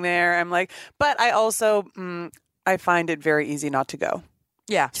like being there. I'm like, but I also I find it very easy not to go.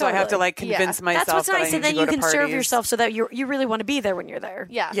 Yeah. So I have to like convince myself that's what's that nice, I and need then to you go can to serve parties. yourself so that you really want to be there when you're there.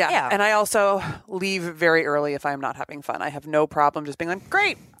 Yeah. And I also leave very early if I'm not having fun. I have no problem just being like,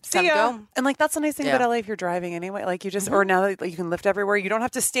 great, see ya. And like that's the nice thing about LA if you're driving anyway. Like you just or now that you can lift everywhere, you don't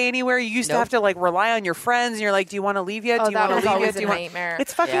have to stay anywhere. You used to have to like rely on your friends, and you're like, do you want to leave yet? Do you want to leave yet? Do you want? Nightmare.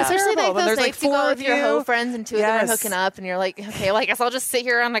 It's fucking especially terrible. like those there's nights like you go four with your hoe friends and two of them are hooking up, and you're like, okay, well I guess I'll just sit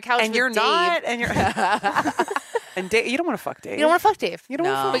here on the couch and with you're Dave. not, and you're. And Dave, you don't want to fuck Dave. You don't want to fuck Dave. You don't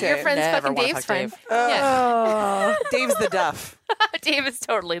want to fuck But Dave. your friend's fucking Dave's friend. Yeah. Dave's the duff. Dave is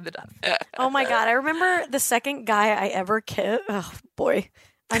totally the duff. Oh my God. I remember the second guy I ever kissed. Oh boy.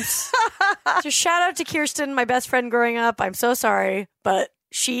 Just shout out to Kirsten, my best friend growing up. I'm so sorry. But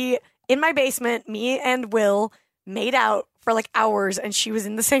she, in my basement, me and Will made out for like hours, and she was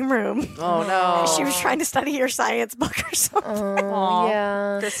in the same room. Oh no. She was trying to study her science book or something.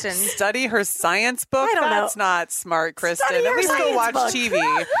 Yeah. Kristen. Study her science book? I don't know. That's not smart, Kristen. Study At her least go science watch book.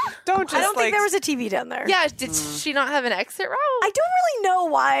 TV. Don't just I don't think there was a TV down there. Yeah, did she not have an exit route? I don't really know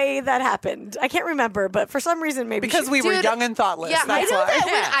why that happened. I can't remember, but for some reason maybe because we were young and thoughtless. Yeah, that's I know why. that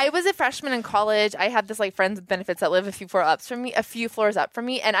when I was a freshman in college, I had this like friends with benefits that live a few floors up from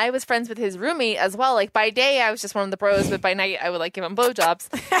me, and I was friends with his roommate as well. Like by day, I was just one of the bros, but by night, I would like give him blowjobs.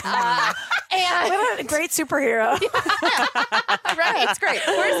 And what a great superhero. right, it's great.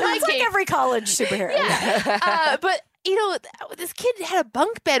 Where's my It's like every college superhero. Yeah. But this kid had a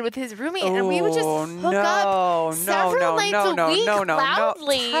bunk bed with his roommate, and we would just hook up several nights a week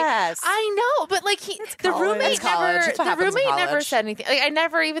loudly. I know, but like the roommate never said anything. Like, I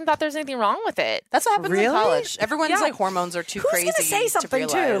never even thought there's anything wrong with it. That's what happens in college. Everyone's like hormones are too crazy. Who's gonna say something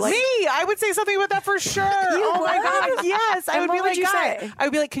too? Like, me, I would say something about that for sure. Oh my god, yes, I would be like, guy. I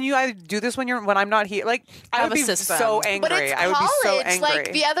would be like, can you either do this when I'm not here? Like, I would be so angry. But it's college. I would be so angry.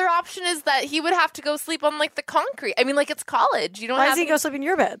 Like the other option is that he would have to go sleep on like the concrete. I mean, like it's college. You don't. Why does he go sleep in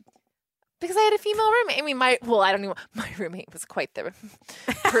your bed? Because I had a female roommate. I mean, my roommate was quite the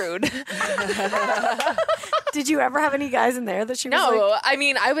prude. Did you ever have any guys in there that she was No, I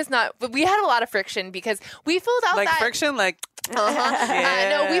mean, I was not. But we had a lot of friction because we filled out that friction, like.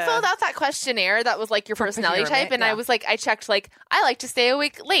 No, we filled out that questionnaire that was like your personality type, and I was like, I checked like I like to stay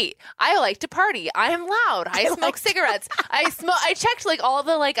awake late, I like to party, I am loud, I smoke cigarettes, I checked like all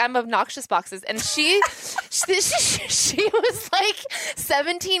the like I'm obnoxious boxes, and she was like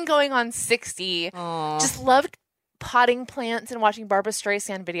 17 going on 60, just loved potting plants and watching Barbra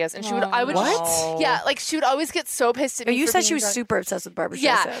Streisand videos, and she would she would always get so pissed at me. You said she was super obsessed with Barbra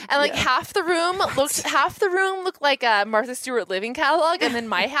Streisand. And like half the room looked like a Martha Stewart Living catalog, and then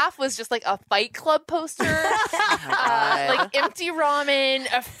my half was just like a Fight Club poster, like empty ramen,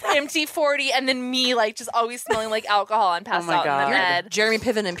 empty 40, and then me like just always smelling like alcohol and passed out in the bed. Jeremy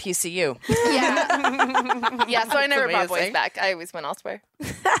Piven in PCU. Yeah, so I never brought boys back. I always went elsewhere.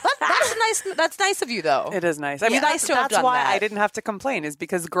 That's nice. That's nice of you, though. It is nice. I mean, that's why I didn't have to complain, is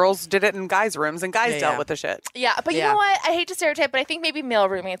because girls did it in guys' rooms and guys dealt with the shit. Yeah, but you know what? I hate to stereotype, but I think maybe male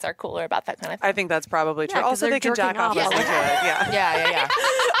roommates are cooler about that kind of thing. I think that's probably true. Also, they can jack off. Yeah. That's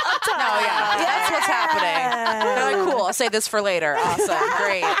what's happening. Cool. I'll say this for later. Awesome.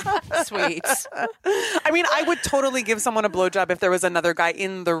 Great. Sweet. I mean, I would totally give someone a blowjob if there was another guy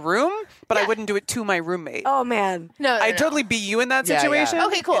in the room, but I wouldn't do it to my roommate. Oh, man. No, I'd totally be you in that situation.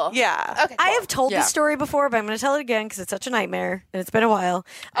 Okay, cool. Yeah. Okay, cool. I have told this story before, but I'm going to tell it again because it's such a nightmare, and it's been a while.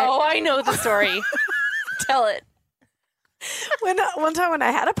 I know the story. Tell it. One time when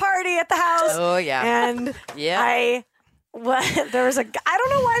I had a party at the house. Oh, yeah. And there was I don't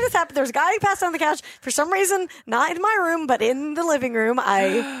know why this happened. There was a guy who passed out on the couch. For some reason, not in my room, but in the living room,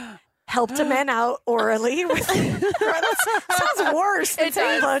 I helped a man out orally. That sounds worse than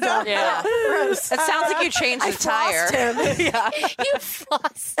saying blowjob. Yeah. Gross. It sounds like you changed the tire. You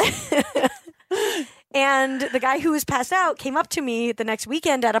flossed. And the guy who was passed out came up to me the next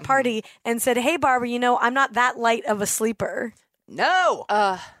weekend at a party and said, "Hey, Barbara, I'm not that light of a sleeper." No.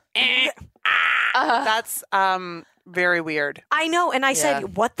 That's very weird. I know. And I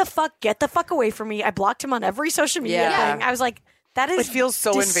said, "What the fuck? Get the fuck away from me." I blocked him on every social media thing. I was like, that is it feels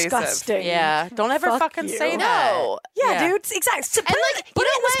so disgusting. Invasive. Yeah. Don't ever fucking say that. No. Yeah, dude. Exactly. So put it in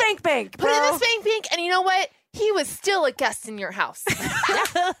the spank bank, bro. Put it in the spank bank, and you know what? He was still a guest in your house. The nerve.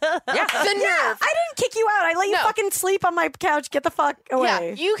 I didn't kick you out. I let you fucking sleep on my couch. Get the fuck away. Yeah,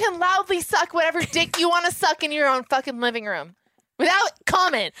 you can loudly suck whatever dick you want to suck in your own fucking living room. Without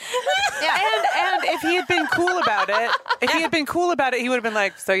comment. And if he had been cool about it, he would have been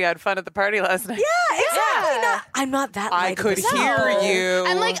like, "So you had fun at the party last night?" Yeah, exactly. No, I'm not that. I could hear you.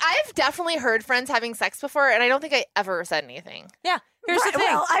 And like, I've definitely heard friends having sex before, and I don't think I ever said anything. Yeah. Here's the thing.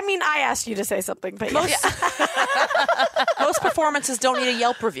 Well, I mean, I asked you to say something, but most performances don't need a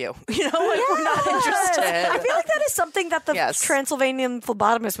Yelp review. We're not interested. I feel like that is something that the Transylvanian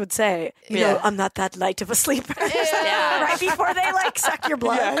phlebotomist would say. I'm not that light of a sleeper. Right before they suck your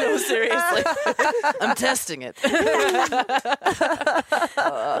blood. Yeah, no, seriously. I'm testing it.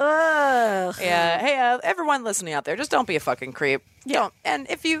 Hey, everyone listening out there, just don't be a fucking creep. Don't. And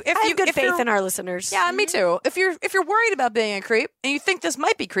if you have good faith in our listeners. Yeah, me too. If you're worried about being a creep and you think this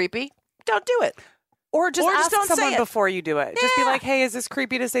might be creepy, don't do it. Or just ask someone before you do it. Just be like, "Hey, is this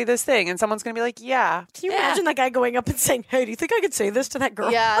creepy to say this thing?" And someone's going to be like, "Yeah." Can you imagine that guy going up and saying, "Hey, do you think I could say this to that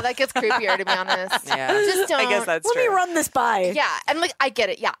girl?" Yeah, that gets creepier, to be honest. Yeah. Just don't. I guess that's Let true. me run this by. Yeah, and I get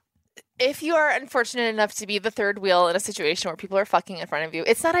it. Yeah. If you are unfortunate enough to be the third wheel in a situation where people are fucking in front of you,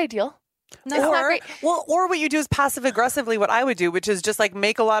 it's not ideal. No, it's not great. Or what you do is passive aggressively what I would do, which is just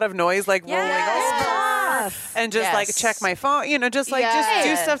make a lot of noise, rolling off, and just check my phone, just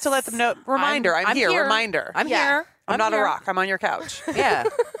do stuff to let them know. Reminder, I'm here. Reminder, I'm here. I'm not a rock. I'm on your couch. Yeah.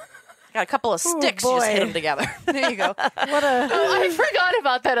 Got a couple of sticks, you just hit them together. There you go. I forgot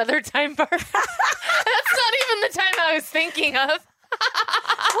about that other time part. That's not even the time I was thinking of.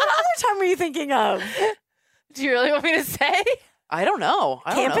 What other time were you thinking of? Do you really want me to say? I don't know.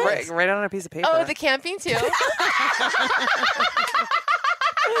 Camping? Write it on a piece of paper. Oh, the camping too.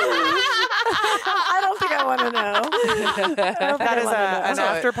 I don't think I want to know. That is an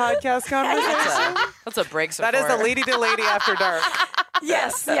after podcast conversation. That's a break. That is the lady to lady after dark.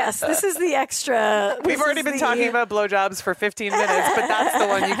 Yes. This is the extra. We've already been talking about blowjobs for 15 minutes, but that's the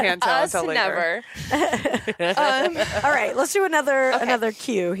one you can't tell Us until later. never. All right, let's do another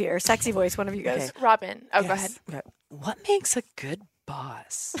cue here. Sexy voice, one of you guys. Robyn. Oh, go ahead. Okay. What makes a good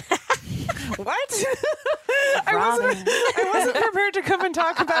boss? What? I wasn't prepared to come and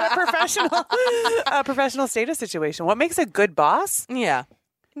talk about a professional status situation. What makes a good boss? Yeah.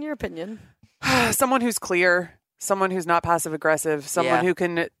 In your opinion. Someone who's clear, someone who's not passive aggressive, someone who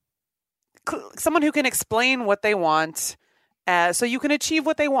can explain what they want, so you can achieve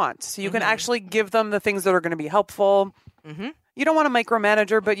what they want. So you can actually give them the things that are going to be helpful. Mm-hmm. You don't want a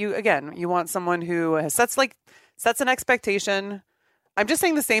micromanager, but you want someone who sets an expectation. I'm just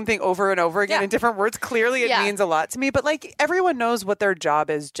saying the same thing over and over again in different words. Clearly, it means a lot to me. But everyone knows what their job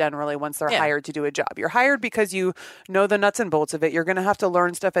is generally once they're hired to do a job. You're hired because you know the nuts and bolts of it. You're going to have to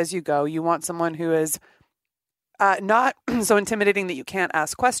learn stuff as you go. You want someone who is not so intimidating that you can't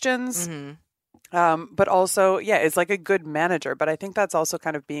ask questions. Mm-hmm. But also, is like a good manager. But I think that's also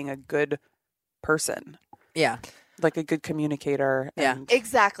kind of being a good person. Yeah. Like a good communicator.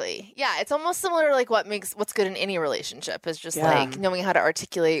 Exactly. Yeah. It's almost similar to what's good in any relationship is just like knowing how to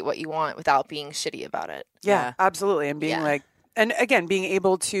articulate what you want without being shitty about it. Yeah, absolutely. And being and again, being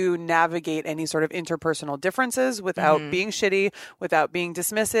able to navigate any sort of interpersonal differences without being shitty, without being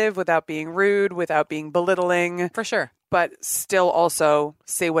dismissive, without being rude, without being belittling. For sure. But still also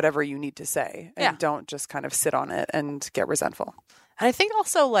say whatever you need to say and don't just kind of sit on it and get resentful. And I think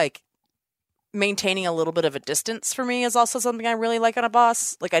also maintaining a little bit of a distance for me is also something I really like on a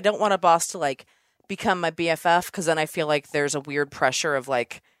boss. Like, I don't want a boss to become my BFF, because then I feel like there's a weird pressure of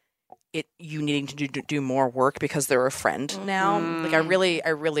you needing to do more work because they're a friend now. Like,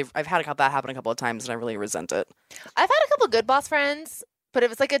 I've had that happen a couple of times, and I really resent it. I've had a couple good boss friends, but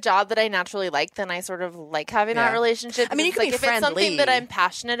if it's a job that I naturally like, then I sort of like having that relationship. I mean, you can be if friendly. it's something that I'm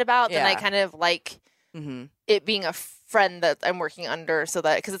passionate about, then I kind of like it being a friend that I'm working under, so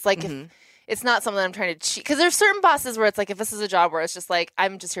that because it's if it's not something I'm trying to cheat. Because there's certain bosses where it's if this is a job where it's just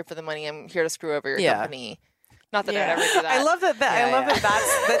I'm just here for the money. I'm here to screw over your company. Not that I'd ever do that. I love that.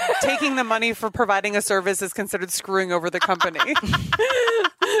 That taking the money for providing a service is considered screwing over the company.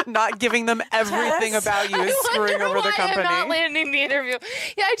 Not giving them everything about you is screwing over the company. I'm not landing the interview.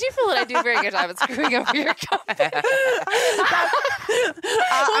 Yeah, I do feel that I do a very good job at screwing over your company.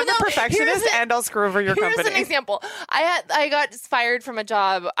 I'm a perfectionist, and I'll screw over your company. Here's an example. I got fired from a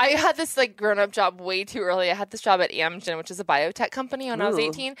job. I had this grown-up job way too early. I had this job at Amgen, which is a biotech company, when I was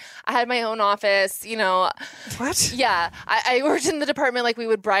 18. I had my own office. What? Yeah, I worked in the department. We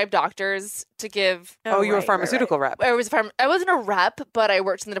would bribe doctors to give. Oh, you were a pharmaceutical rep. I wasn't a rep, but I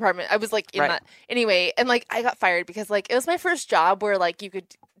worked in the department. I was in that anyway, and I got fired because it was my first job where you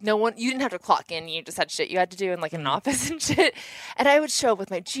didn't have to clock in. You just had shit you had to do in an office and shit. And I would show up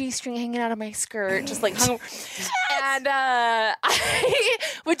with my G-string hanging out of my skirt, just hung. And I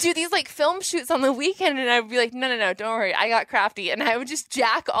would do these film shoots on the weekend, and I would be like, no, don't worry, I got crafty, and I would just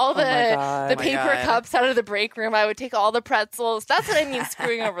jack all the paper cups out of the break room. I would take all the pretzels. That's what I mean,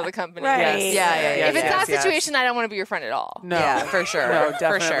 screwing over the company. Right. Yeah. If it's that situation, I don't want to be your friend at all. No, yeah, for sure. No,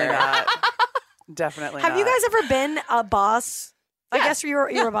 definitely not. Definitely. Have you guys ever been a boss? I guess you were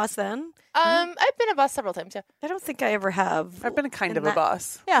a boss then. I've been a boss several times. Yeah, I don't think I ever have. I've been kind of a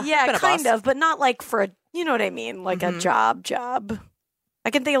boss. Yeah, kind of, but not for a. You know what I mean? A job. I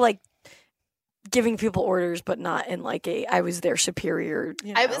can think of giving people orders, but not in I was their superior.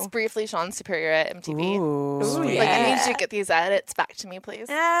 I was briefly Sean's superior at MTV. Ooh, I need you to get these edits back to me, please.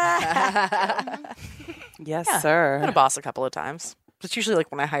 Yes, sir. I've been a boss a couple of times. It's usually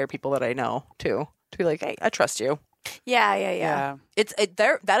when I hire people that I know too, to be hey, I trust you. Yeah.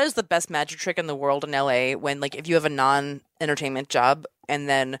 That is the best magic trick in the world in LA. When if you have a non-entertainment job and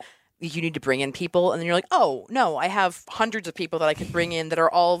then you need to bring in people, and then you're oh no, I have hundreds of people that I could bring in that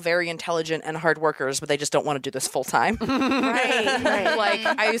are all very intelligent and hard workers, but they just don't want to do this full time. Right.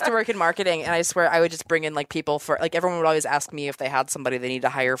 I used to work in marketing, and I swear I would just bring in people for everyone would always ask me if they had somebody they need to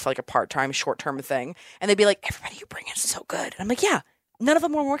hire for a part-time, short-term thing, and they'd be everybody you bring in is so good, and I'm yeah. None of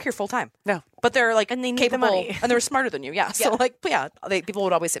them want to work here full time. No, but they're and they need capable, the money, and they're smarter than you. Yeah. So people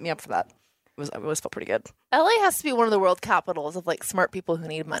would always hit me up for that. I always felt pretty good. LA has to be one of the world capitals of smart people who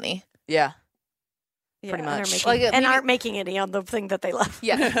need money. Yeah. Yeah, pretty much. Aren't making any on the thing that they love.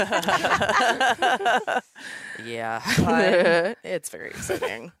 Yeah. Yeah. It's very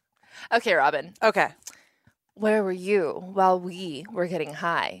exciting. Okay, Robyn. Okay. Where were you while we were getting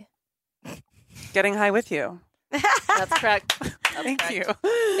high? Getting high with you. That's correct. Thank you.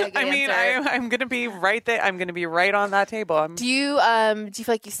 Yeah, good I mean, answer. I'm going to be right there. I'm going to be right on that table. Do you feel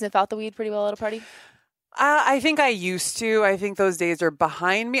like you sniff out the weed pretty well at a party? I think I used to. I think those days are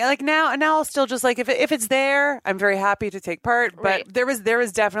behind me. Like now I'll still just like if it's there, I'm very happy to take part. But Right. there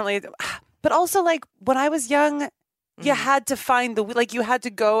was definitely, but also like when I was young, you had to find you had to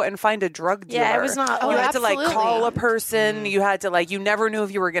go and find a drug dealer. Yeah, it was not. You had to like absolutely. call a person. You had to like you never knew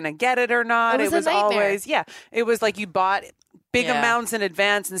if you were gonna get it or not. It was a nightmare. always it was like you bought big Yeah. amounts in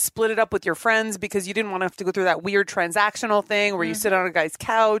advance and split it up with your friends because you didn't want to have to go through that weird transactional thing where you sit on a guy's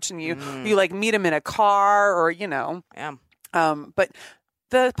couch and you like meet him in a car or Yeah. but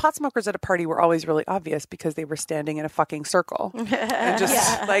the pot smokers at a party were always really obvious because they were standing in a fucking circle and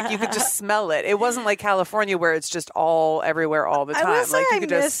just like you could just smell it. It wasn't like California where it's just all everywhere all the time. I will say like you I could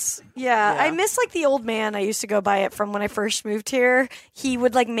miss, just I miss like the old man I used to go by it from when I first moved here. He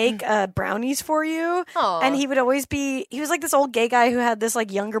would like make brownies for you, Aw. and he was like this old gay guy who had this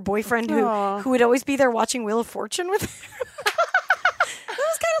like younger boyfriend who would always be there watching Wheel of Fortune with him. It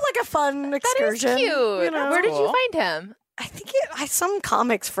was kind of like a fun That is excursion. cute. You know? Where did you find him? I think some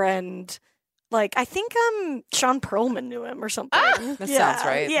comics friend. Like I think Sean Perlman knew him or something. That sounds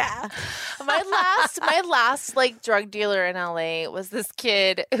right. Yeah. My last like drug dealer in LA was this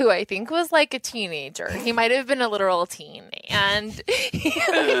kid who I think was like a teenager. He might have been a literal teen, and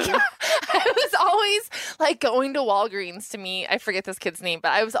I was always like going to Walgreens to meet. I forget this kid's name,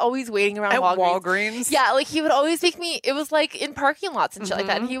 but I was always waiting around at Walgreens. Walgreens. Yeah, like he would always make me. It was like in parking lots and shit like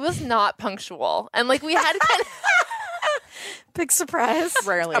that. And he was not punctual, and like we had kind of. Big surprise.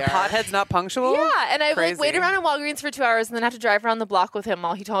 Rarely A are. pothead's not punctual. Yeah, and I would like wait Crazy. around in Walgreens for 2 hours and then have to drive around the block with him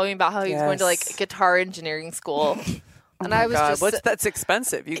while he told me about how he was going to like Yes. guitar engineering school. And I was God, just that's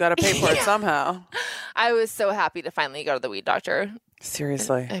expensive. You got to pay for it somehow. I was so happy to finally go to the weed doctor.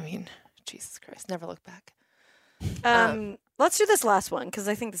 Seriously. I mean, Jesus Christ, never look back. Let's do this last one because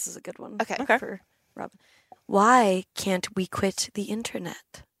I think this is a good one. Okay. For Robyn. Why can't we quit the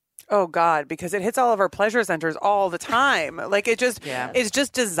internet? Oh God, because it hits all of our pleasure centers all the time. Like it just, Yeah. it's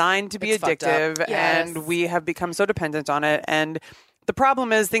just designed to be It's fucked up. addictive, Yes. and we have become so dependent on it. And the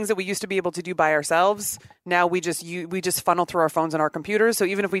problem is, things that we used to be able to do by ourselves, now we just funnel through our phones and our computers. So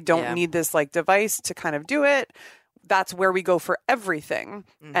even if we don't Yeah. need this like device to kind of do it, that's where we go for everything.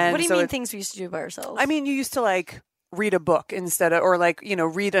 And What do you so mean it- things we used to do by ourselves? I mean, you used to like read a book instead of, or like,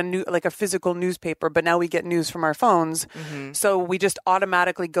 read a physical newspaper, but now we get news from our phones. So we just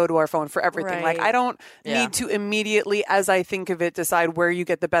automatically go to our phone for everything. Like Right. I don't Yeah. need to immediately, as I think of it, decide where you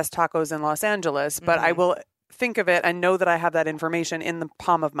get the best tacos in Los Angeles, but I will think of it and know that I have that information in the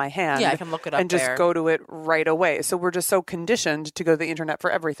palm of my hand. Yeah, I can look it up and just there. go to it right away. So we're just so conditioned to go to the internet for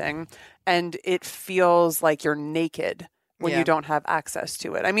everything, and it feels like you're naked when Yeah. you don't have access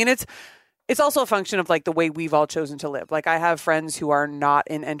to it. I mean, it's also a function of like the way we've all chosen to live. Like I have friends who are not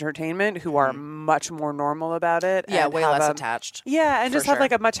in entertainment who are much more normal about it. Yeah, and way have less a- attached. Yeah, and For just have sure.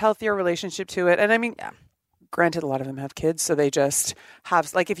 like a much healthier relationship to it. And I mean, granted, a lot of them have kids, so they just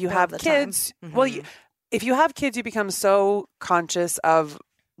have like if you have the time. kids, well, if you have kids, you become so conscious of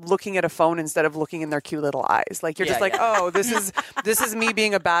looking at a phone instead of looking in their cute little eyes. Like you're Yeah, just like, yeah. oh, this is me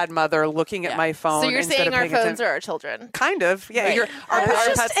being a bad mother looking at my phone. So you're instead saying of our paying phones attention. are our children? Kind of, yeah. Right. I was our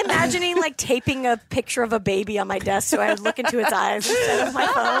just pets- imagining like taping a picture of a baby on my desk so I would look into its eyes instead of my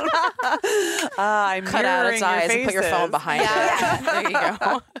phone. I'm Cut out its mirroring eyes and put your phone faces. behind it. There you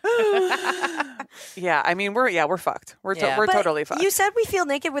go. Yeah, I mean we're fucked. We're Yeah. we're But totally fucked. You said we feel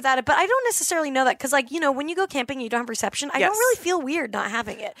naked without it, but I don't necessarily know that because, like, when you go camping and you don't have reception, I don't Yes. really feel weird not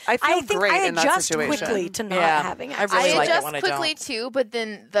having it. I feel think great I in that adjust situation. quickly to not Yeah. having it. I really I like it adjust when I quickly don't. too, but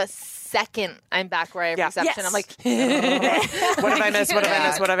then the second I'm back where I have Yeah. reception, Yes. I'm like, What have I missed? What have I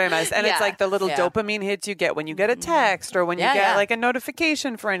missed? What have I missed? And Yeah. it's like the little Yeah. dopamine hits you get when you get a text or when you Yeah, get yeah. like a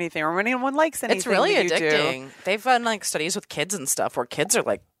notification for anything or when anyone likes anything. It's really that you do. addicting. They've done like studies with kids and stuff where kids are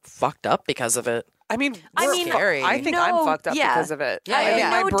like fucked up because of it. I mean, scary. I think No, I'm fucked up yeah. because of it. Yeah, I think yeah.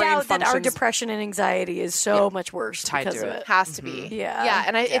 my no brain doubt that our functions- depression and anxiety is so much worse Tied because to of it. it. has to be. Yeah. Yeah.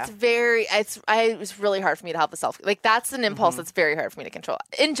 And it's really hard for me to have the self. Like, that's an impulse that's very hard for me to control.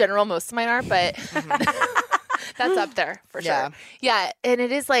 In general, most of mine are, but that's up there for sure. Yeah. Yeah. And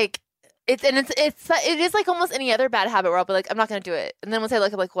it is like, it is like almost any other bad habit where I'll be like, I'm not going to do it. And then once I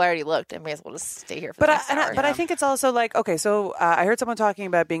look, I'm like, well, I already looked. I may as well just stay here for But the next hour. I think it's also like, okay, so I heard someone talking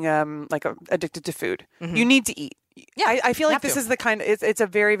about being addicted to food. You need to eat. Yeah, I feel you like have this to. is the kind. It's a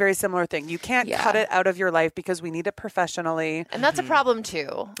very very similar thing. You can't Yeah. cut it out of your life because we need it professionally. And that's a problem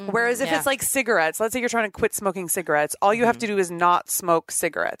too. Whereas if Yeah. it's like cigarettes, let's say you're trying to quit smoking cigarettes, all you have to do is not smoke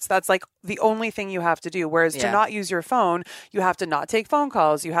cigarettes. That's like the only thing you have to do. Whereas to not use your phone, you have to not take phone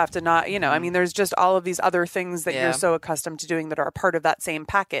calls. You have to not, I mean, there's just all of these other things that you're so accustomed to doing that are a part of that same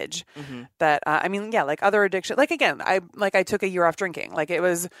package that, I mean, like other addiction, like again, I took a year off drinking. Like it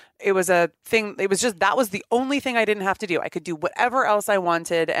was a thing. It was just, that was the only thing I didn't have to do. I could do whatever else I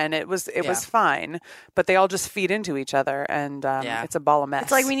wanted and it was fine, but they all just feed into each other and it's a ball of mess.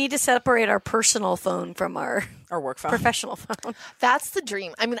 It's like we need to separate our personal phone from our work phone. Professional phone. That's the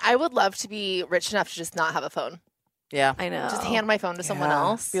dream. I mean, I would love to be rich enough to just not have a phone. Yeah. I know. Just hand my phone to someone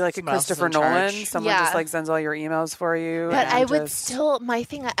else. Be like a Christopher Nolan. Someone just like sends all your emails for you. But I would still, my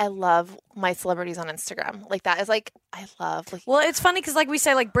thing, I love my celebrities on Instagram. Like that is like, I love. Like, well, it's funny because like we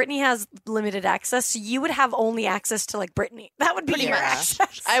say, like Britney has limited access. So you would have only access to like Britney. That would be your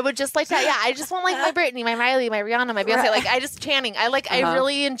access. I would just like that. Yeah. I just want like my Britney, my Miley, my Rihanna, my Beyonce. Like I just Channing. I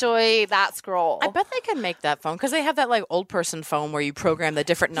really enjoy that scroll. I bet they could make that phone because they have that like old person phone where you program the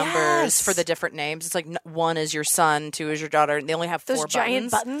different numbers for the different names. It's like 1 is your son, 2 is your daughter. They only have 4 those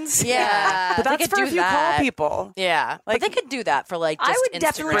giant buttons. Yeah, but that's for if you call people. Yeah, like, but they could do that for like just I would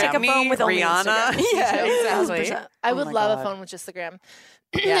definitely take a phone with only Rihanna. Instagram. Yeah, exactly. I would love a phone with just the gram.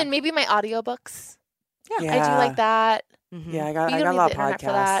 And maybe my audiobooks. Yeah. I do like that. Yeah, I got a lot of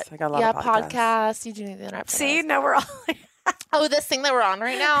podcasts. I got a lot of podcasts. You do need the internet for See, those. now we're all Oh, this thing that we're on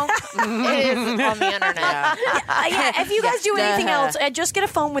right now is on the internet. Yeah, if you guys do anything else, just get a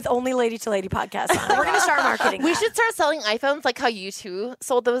phone with only Lady to Lady podcast on. We're going to start marketing. We should start selling iPhones like how you two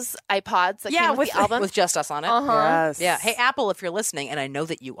sold those iPods that came with the album. With just us on it. Yes. Yeah. Hey, Apple, if you're listening, and I know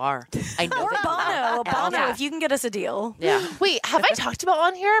that you are. I know or that Bono, if you can get us a deal. Yeah. Wait, have I talked about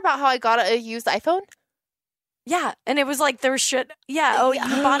on here about how I got a used iPhone? Yeah, and it was like there was shit. Yeah, oh, you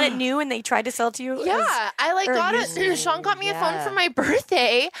bought it new and they tried to sell it to you? Yeah, I like got it. Sean got me a phone for my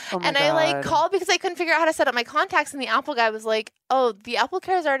birthday, and I like called because I couldn't figure out how to set up my contacts, and the Apple guy was like, "Oh, the Apple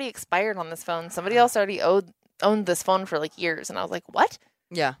Care is already expired on this phone. Somebody else already owned this phone for like years." And I was like, "What?"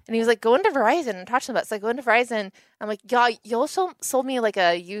 Yeah. And he was like, "Go into Verizon and talk to them about it." So I go into Verizon. I'm like, "Yeah, y'all sold me like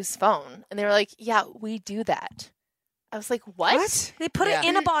a used phone," and they were like, "Yeah, we do that." I was like, what? They put it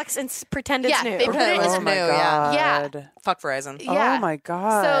in a box and pretend it's new. They put it in new. Yeah. Fuck Verizon. Yeah. Oh my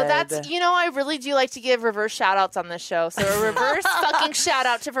God. So that's, I really do like to give reverse shout outs on this show. So a reverse fucking shout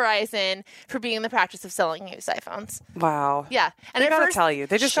out to Verizon for being in the practice of selling used iPhones. Wow. Yeah. And they gotta tell you.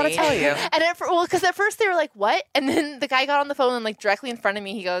 They just gotta tell you. And because at first they were like, what? And then the guy got on the phone and like directly in front of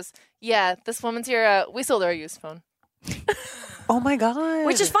me, he goes, yeah, this woman's here. We sold her a used phone. Oh my God.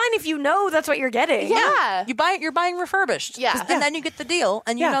 Which is fine if you know that's what you're getting. Yeah. You're buying refurbished. Yeah. And then you get the deal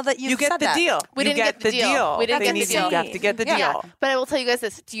and you know that you get the that. deal. We didn't get the deal. We didn't get the deal. You have to get the deal. But I will tell you guys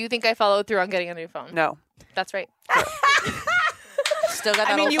this. Do you think I followed through on getting a new phone? No. That's right. Still got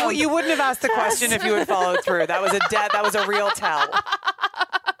that I mean, old phone. you wouldn't have asked the question if you had followed through. That was a real tell.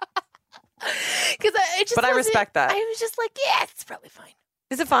 But I respect that. I was just like, yeah, it's probably fine.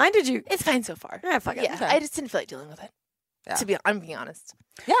 Is it fine? It's fine so far. Yeah, fuck it. Yeah, I just didn't feel like dealing with it. Yeah. I'm being honest.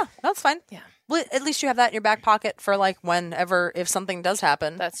 Yeah, that's fine. Yeah. Well, at least you have that in your back pocket for like whenever, if something does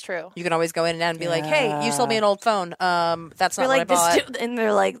happen. That's true. You can always go in and be like, hey, you sold me an old phone. That's not You're like, what I bought. and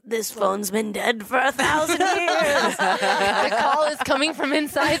they're like, this phone's been dead for 1,000 years. The call is coming from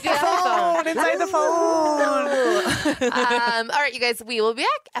inside the iPhone. Inside the phone. All right, you guys, we will be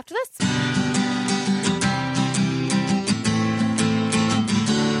back after this.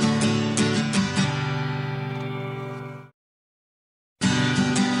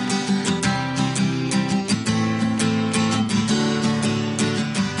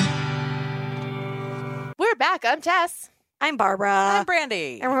 We're back. I'm Tess. I'm Barbara. I'm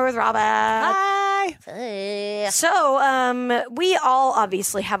Brandy. And we're with Robyn. Hi. So, we all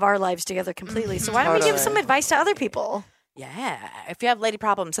obviously have our lives together completely. So why don't we give some advice to other people? Yeah. If you have lady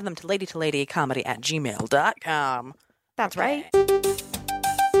problems, send them to ladytoladycomedy@gmail.com. That's right.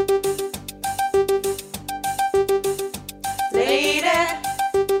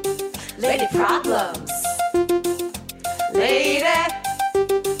 Lady problems.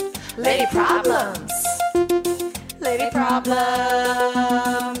 Lady problems. Lady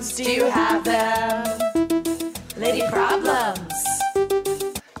problems. Do you have them? Lady problems.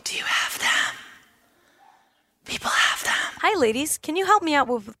 Do you have them? People have them. Hi, ladies. Can you help me out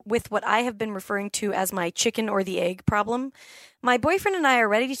with what I have been referring to as my chicken or the egg problem? My boyfriend and I are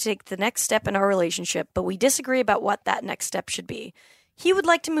ready to take the next step in our relationship, but we disagree about what that next step should be. He would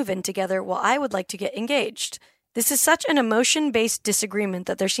like to move in together while I would like to get engaged. This is such an emotion-based disagreement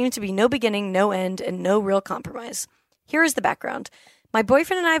that there seems to be no beginning, no end, and no real compromise. Here is the background. My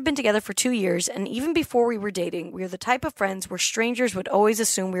boyfriend and I have been together for 2 years, and even before we were dating, we are the type of friends where strangers would always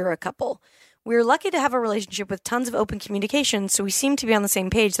assume we were a couple. We're lucky to have a relationship with tons of open communication, so we seem to be on the same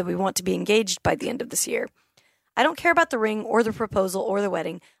page that we want to be engaged by the end of this year. I don't care about the ring or the proposal or the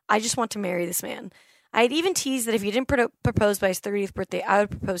wedding. I just want to marry this man. I had even teased that if he didn't propose by his 30th birthday, I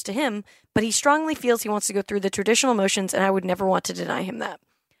would propose to him, but he strongly feels he wants to go through the traditional motions, and I would never want to deny him that.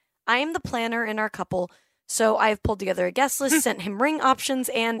 I am the planner in our couple, so I have pulled together a guest list, sent him ring options,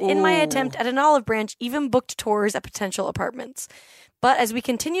 and in my attempt at an olive branch, even booked tours at potential apartments. But as we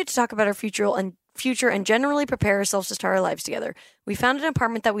continue to talk about our future and generally prepare ourselves to start our lives together, we found an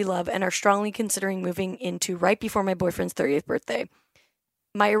apartment that we love and are strongly considering moving into right before my boyfriend's 30th birthday.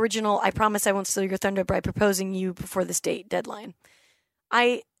 My original, I promise I won't steal your thunder by proposing you before this date deadline.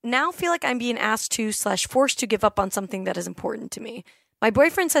 I now feel like I'm being asked to / forced to give up on something that is important to me. My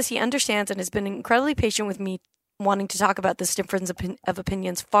boyfriend says he understands and has been incredibly patient with me wanting to talk about this difference of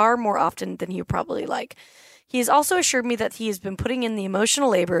opinions far more often than he would probably like. He has also assured me that he has been putting in the emotional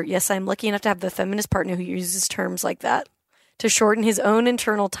labor. Yes, I'm lucky enough to have the feminist partner who uses terms like that to shorten his own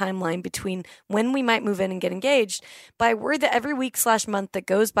internal timeline between when we might move in and get engaged. But I worry that every week / month that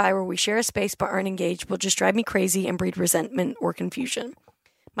goes by where we share a space but aren't engaged will just drive me crazy and breed resentment or confusion.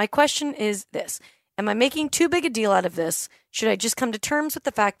 My question is this. Am I making too big a deal out of this? Should I just come to terms with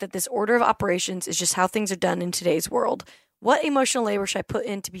the fact that this order of operations is just how things are done in today's world? What emotional labor should I put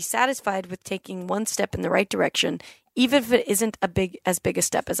in to be satisfied with taking one step in the right direction, even if it isn't as big a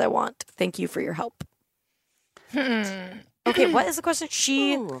step as I want? Thank you for your help. Okay, what is the question?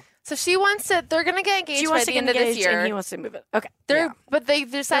 So she wants to. They're going to get engaged by the end of this year, and he wants to move it. Okay, but they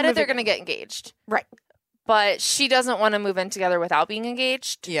decided they're going to get engaged, right? But she doesn't want to move in together without being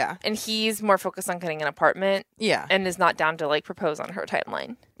engaged. Yeah, and he's more focused on getting an apartment. Yeah, and is not down to like propose on her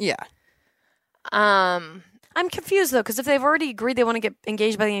timeline. Yeah. I'm confused, though, because if they've already agreed they want to get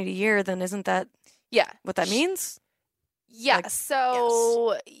engaged by the end of the year, then isn't that what that means? Yeah.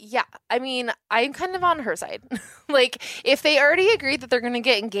 Like, yeah. I mean, I'm kind of on her side. Like, if they already agreed that they're going to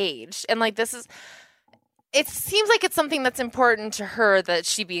get engaged, and like this is, it seems like it's something that's important to her that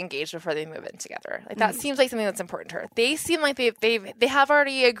she be engaged before they move in together. Like that seems like something that's important to her. They seem like they have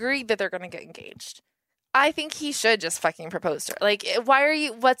already agreed that they're going to get engaged. I think he should just fucking propose to her. Like, why are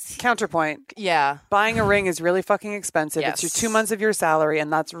you, what's... Counterpoint. Yeah. Buying a ring is really fucking expensive. Yes. It's your 2 months of your salary,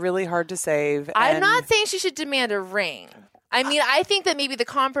 and that's really hard to save. I'm not saying she should demand a ring. I mean, I think that maybe the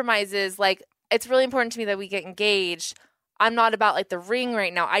compromise is, like, it's really important to me that we get engaged. I'm not about, like, the ring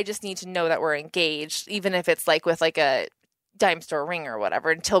right now. I just need to know that we're engaged, even if it's, like, with, like, a dime store ring or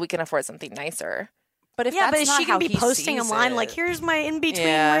whatever, until we can afford something nicer. But if but that's is not she how gonna be he posting sees online it- like, here's my in-between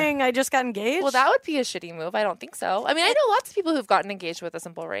Yeah. ring, I just got engaged? Well, that would be a shitty move. I don't think so. I mean, I know lots of people who've gotten engaged with a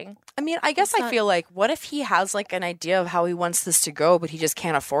simple ring. I mean, I guess I feel like, what if he has like an idea of how he wants this to go, but he just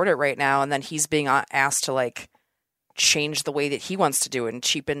can't afford it right now, and then he's being asked to like change the way that he wants to do it and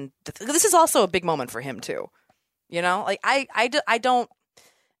cheapen. This is also a big moment for him too. You know, like I don't.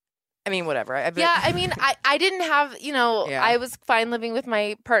 I mean, whatever. I mean, I didn't have, I was fine living with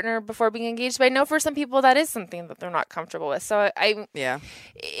my partner before being engaged, but I know for some people that is something that they're not comfortable with. So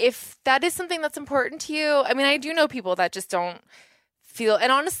if that is something that's important to you, I mean, I do know people that just don't feel,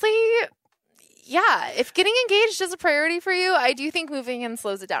 and honestly, if getting engaged is a priority for you, I do think moving in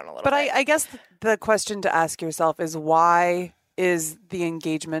slows it down a little bit. But I guess the question to ask yourself is, why is the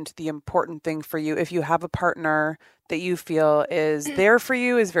engagement the important thing for you if you have a partner that you feel is there for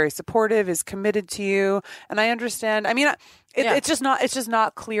you, is very supportive, is committed to you? And I understand. I mean, it's just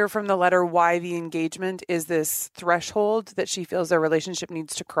not clear from the letter why the engagement is this threshold that she feels their relationship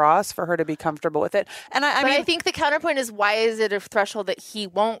needs to cross for her to be comfortable with it. And I think the counterpoint is, why is it a threshold that he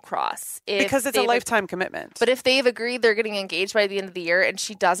won't cross? Because it's a lifetime commitment. But if they've agreed they're getting engaged by the end of the year, and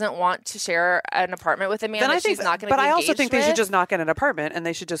she doesn't want to share an apartment with a man she's not going to be engaged with. But I also think they should just not get an apartment, and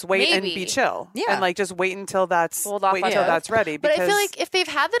they should just wait and be chill. Yeah. And like just wait until that's ready. But I feel like if they've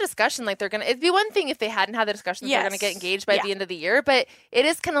had the discussion, like it'd be one thing if they hadn't had the discussion that they're going to get engaged by the end of the year. But it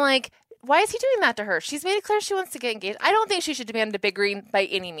is kind of like, why is he doing that to her? She's made it clear she wants to get engaged. I don't think she should demand a big ring by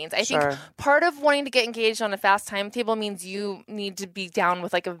any means. I think part of wanting to get engaged on a fast timetable means you need to be down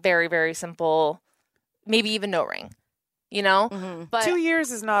with like a very, very simple, maybe even no ring, Mm-hmm. But 2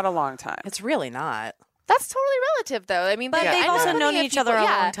 years is not a long time. It's really not. That's totally relative, though. I mean, but they've also known each other a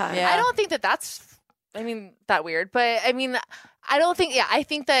long time. I don't think that's, that weird. But I mean, I don't think, I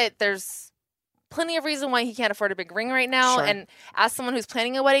think that there's plenty of reason why he can't afford a big ring right now. Sure. And as someone who's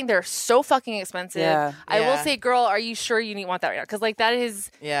planning a wedding, they're so fucking expensive. Yeah. I will say, girl, are you sure you want that right now? Because like that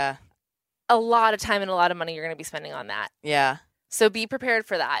is a lot of time and a lot of money you're going to be spending on that. Yeah. So be prepared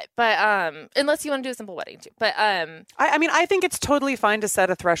for that. But unless you want to do a simple wedding too. But I mean, I think it's totally fine to set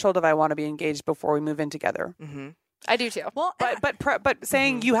a threshold of I want to be engaged before we move in together. Mm-hmm. I do too. Well, But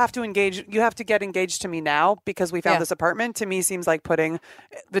saying you have to get engaged to me now because we found this apartment, to me seems like putting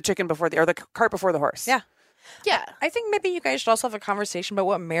the chicken before the cart before the horse. Yeah. Yeah. I think maybe you guys should also have a conversation about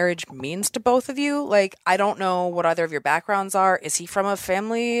what marriage means to both of you. Like, I don't know what either of your backgrounds are. Is he from a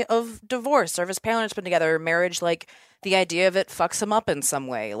family of divorce, or have his parents been together? Marriage, like, the idea of it fucks him up in some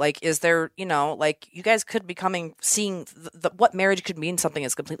way. Like, is there, like, you guys could be seeing what marriage could mean something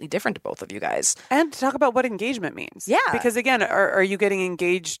is completely different to both of you guys. And to talk about what engagement means. Yeah. Because again, are you getting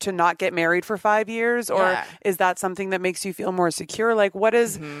engaged to not get married for 5 years? Or is that something that makes you feel more secure? Like, what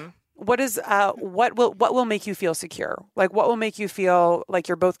will make you feel secure? Like, what will make you feel like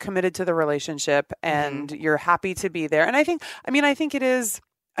you're both committed to the relationship and you're happy to be there? And I think it is,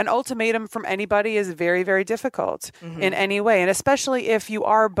 an ultimatum from anybody is very, very difficult in any way. And especially if you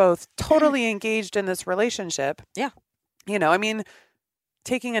are both totally engaged in this relationship. Yeah.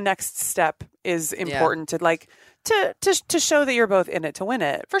 Taking a next step is important to show that you're both in it to win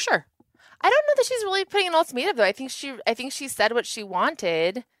it. For sure. I don't know that she's really putting an ultimatum though. I think she said what she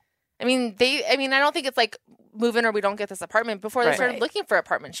wanted. I don't think it's like move in or we don't get this apartment. Before they started looking for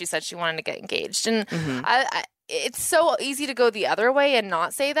apartments, she said she wanted to get engaged. And it's so easy to go the other way and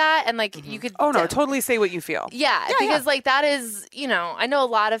not say that. And like you could totally say what you feel. Yeah, because like that is, I know a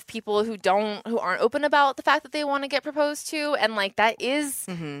lot of people who aren't open about the fact that they want to get proposed to, and like that is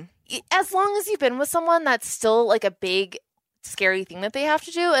as long as you've been with someone, that's still like a big scary thing that they have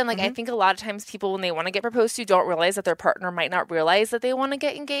to do. And like I think a lot of times people, when they want to get proposed to, don't realize that their partner might not realize that they want to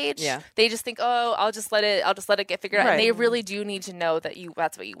get engaged. Yeah. They just think, oh, I'll just let it get figured out. And they really do need to know that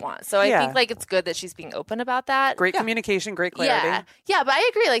that's what you want. So I think like it's good that she's being open about that. Great communication, great clarity. Yeah, but I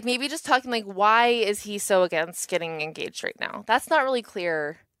agree. Like maybe just talking like, why is he so against getting engaged right now? That's not really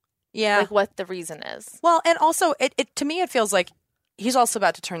clear. Yeah. Like what the reason is. Well, and also it to me it feels like he's also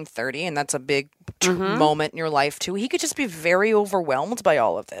about to turn 30, and that's a big moment in your life, too. He could just be very overwhelmed by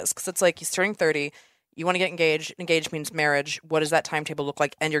all of this, because it's like he's turning 30, you want to get engaged. Engaged means marriage. What does that timetable look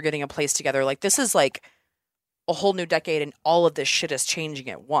like? And you're getting a place together. Like, this is like a whole new decade, and all of this shit is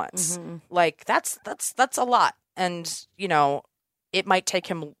changing at once. Like, that's a lot. And, it might take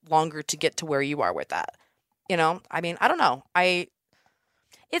him longer to get to where you are with that. I don't know.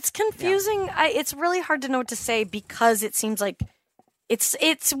 It's confusing. Yeah. It's really hard to know what to say, because it seems like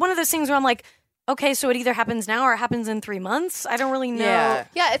it's one of those things where I'm like, okay, so it either happens now or it happens in 3 months. I don't really know.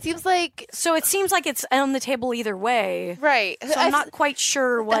 Yeah, it seems like... So it seems like it's on the table either way. Right. So I'm not quite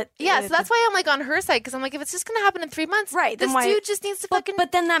sure what... so that's why I'm like on her side, because I'm like, if it's just going to happen in 3 months, this dude just needs to fucking...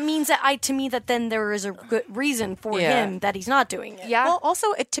 But then that means that to me that then there is a good reason for him that he's not doing it. Yeah. Well, also,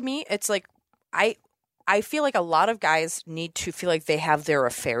 to me, it's like, I feel like a lot of guys need to feel like they have their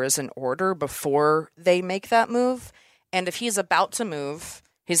affairs in order before they make that move. And if he's about to move,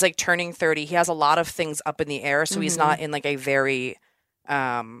 he's like turning 30. He has a lot of things up in the air, so he's not in like a very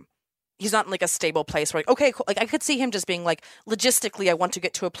he's not in like a stable place where like, okay, cool. Like I could see him just being like, logistically, I want to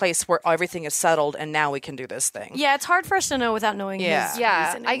get to a place where everything is settled and now we can do this thing. Yeah, it's hard for us to know without knowing his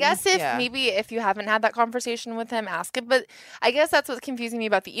reasoning. I guess if you haven't had that conversation with him, ask it. But I guess that's what's confusing me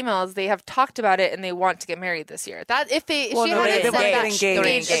about the emails. They have talked about it and they want to get married this year. That if they want to get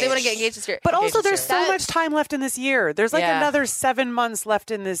engaged this year. But also, there's so much time left in this year. There's like another 7 months left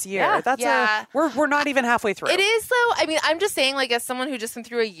in this year. We're not even halfway through. It is though. I mean, I'm just saying, like, as someone who just went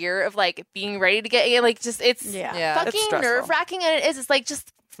through a year of like being ready to get like, just it's fucking nerve wracking, and it is. It's like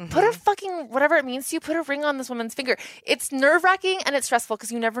just. Put a fucking, whatever it means to you, put a ring on this woman's finger. It's nerve-wracking and it's stressful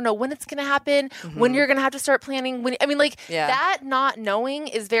because you never know when it's going to happen, when you're going to have to start planning. That not knowing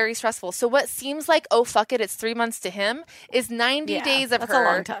is very stressful. So what seems like, oh, fuck it, it's 3 months to him, is 90 days of her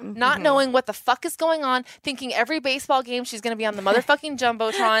a long time. Not knowing what the fuck is going on, thinking every baseball game she's going to be on the motherfucking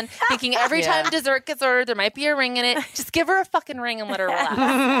Jumbotron, thinking every time dessert gets ordered, there might be a ring in it. Just give her a fucking ring and let her relax.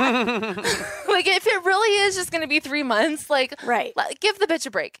 Like, if it really is just going to be 3 months, give the bitch a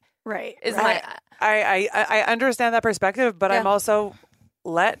break. Right. I understand that perspective, but I'm also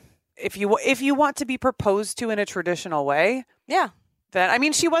if you want to be proposed to in a traditional way, then I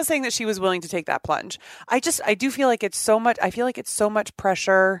mean, she was saying that she was willing to take that plunge. I do feel like it's so much. I feel like it's so much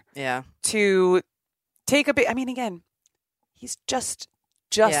pressure. To take a bit. I mean, again, he's just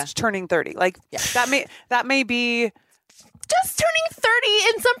turning 30. Like that may be just turning 30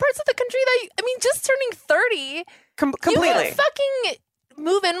 in some parts of the country. Just turning 30 completely. You can fucking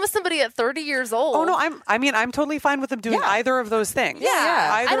move in with somebody at 30 years old. Oh no, I'm totally fine with them doing either of those things.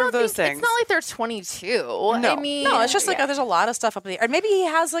 Either of those things. It's not like they're 22. No. No, it's just like there's a lot of stuff up in the air. Or maybe he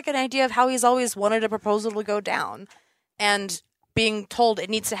has like an idea of how he's always wanted a proposal to go down, and being told it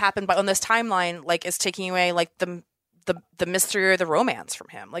needs to happen on this timeline, like, is taking away like the the mystery or the romance from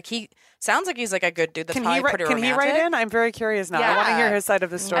him. Like, he sounds like he's like a good dude. That's probably pretty romantic. Can he write in? I'm very curious now. Yeah. I want to hear his side of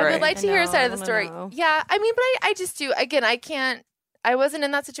the story. I would like to hear his side of the story. know. Yeah, I mean, but I just do. Again, I wasn't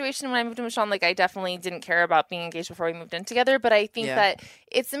in that situation when I moved in with Sean. Like, I definitely didn't care about being engaged before we moved in together. But I think that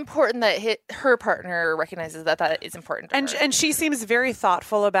it's important that her partner recognizes that is important to her. And she seems very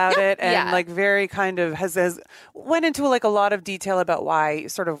thoughtful about it, and like very kind of has went into like a lot of detail about why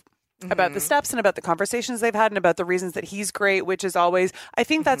sort of. About the steps and about the conversations they've had and about the reasons that he's great, which is always, I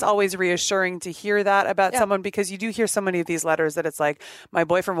think that's always reassuring to hear that about someone, because you do hear so many of these letters that it's like, my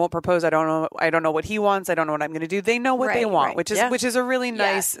boyfriend won't propose. I don't know what he wants. I don't know what I'm going to do. They know what they want, which is a really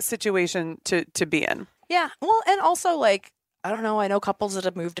nice situation to be in. Yeah. Well, and also like, I don't know. I know couples that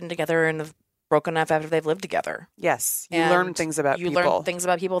have moved in together and have broken up after they've lived together. Yes. You learn things about people. You learn things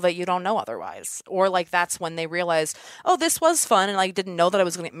about people that you don't know otherwise. Or like that's when they realize, oh, this was fun and I didn't know that I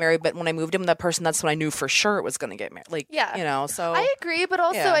was going to get married, but when I moved in with that person, that's when I knew for sure it was going to get married. Like, you know, so. I agree, but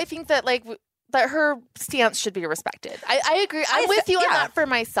also I think that like that her stance should be respected. I agree. I'm with you on that for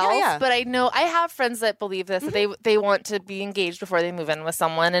myself, but I know I have friends that believe this, that they want to be engaged before they move in with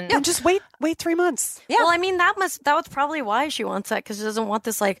someone. And just wait 3 months. Yeah. Well, I mean, that was probably why she wants that, because she doesn't want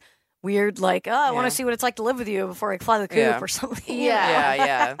this like weird, like, I want to see what it's like to live with you before I fly the coop or something.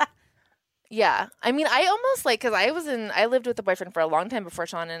 Yeah. I mean, I almost like, because I lived with a boyfriend for a long time before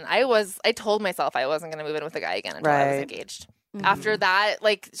Sean, and I told myself I wasn't going to move in with a guy again until I was engaged. After that,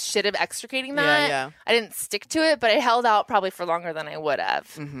 like, shit of extricating that, I didn't stick to it, but I held out probably for longer than I would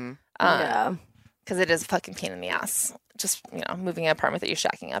have. Because it is a fucking pain in the ass. Just, you know, moving an apartment that you're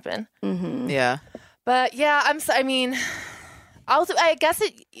shacking up in. Yeah. But yeah, I mean, also, I guess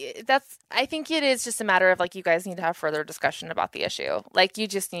I think it is just a matter of like, you guys need to have further discussion about the issue. Like, you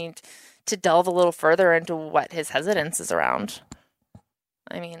just need to delve a little further into what his hesitance is around.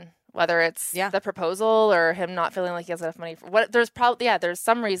 I mean, whether it's the proposal or him not feeling like he has enough money for what, there's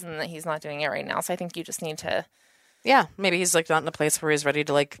some reason that he's not doing it right now. So I think you just need to. Yeah. Maybe he's like not in a place where he's ready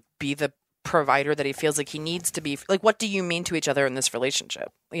to like be the provider that he feels like he needs to be. Like, what do you mean to each other in this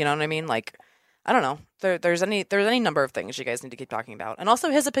relationship? You know what I mean? Like, I don't know. There's any number of things you guys need to keep talking about. And also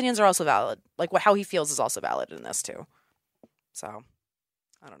his opinions are also valid. Like how he feels is also valid in this too. So,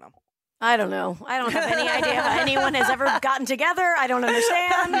 I don't know. I don't know. I don't have any idea how anyone has ever gotten together. I don't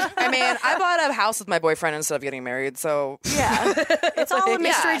understand. I mean, I bought a house with my boyfriend instead of getting married, so yeah, it's all a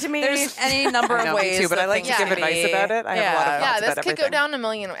mystery to me. There's any number of ways, too, but I like to give advice about it. I have a lot of thoughts about this could go down a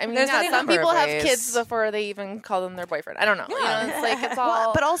million. I mean, some people have kids before they even call them their boyfriend. I don't know. Yeah. You know, it's like it's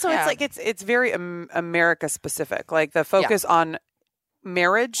all. But also, it's like it's very America specific. Like the focus on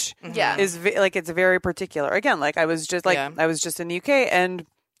marriage, is like it's very particular. Again, like I was just in the UK and.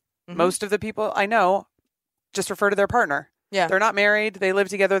 Most of the people I know just refer to their partner. Yeah. They're not married. They live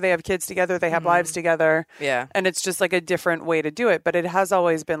together. They have kids together. They have lives together. Yeah. And it's just like a different way to do it. But it has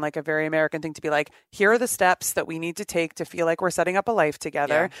always been like a very American thing to be like, here are the steps that we need to take to feel like we're setting up a life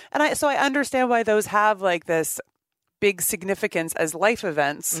together. Yeah. And I understand why those have like this big significance as life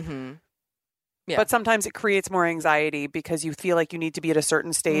events. Yeah. But sometimes it creates more anxiety because you feel like you need to be at a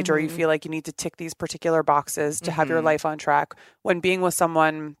certain stage or you feel like you need to tick these particular boxes to have your life on track, when being with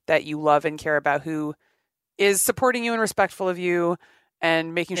someone that you love and care about who is supporting you and respectful of you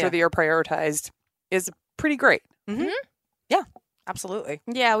and making sure that you're prioritized is pretty great. Yeah, absolutely.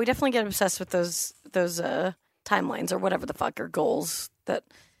 Yeah, we definitely get obsessed with those timelines or whatever the fuck are goals that...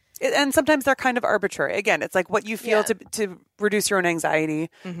 And sometimes they're kind of arbitrary. Again, it's like what you feel to reduce your own anxiety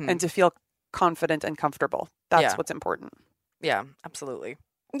and to feel confident and comfortable. That's what's important. Yeah, absolutely.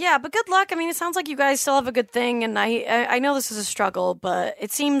 Yeah, but good luck. I mean, it sounds like you guys still have a good thing, and I know this is a struggle, but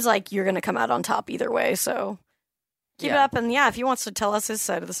it seems like you're going to come out on top either way, so keep it up. And if he wants to tell us his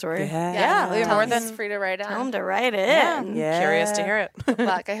side of the story. More than free to write Tell him to write it. Yeah. Curious to hear it. Good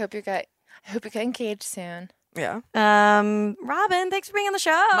luck. I hope you get engaged soon. Yeah. Robyn, thanks for being on the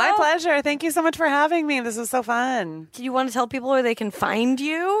show. My pleasure. Thank you so much for having me. This was so fun. Do you want to tell people where they can find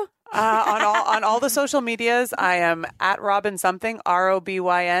you? On all the social medias, I am at Robyn something,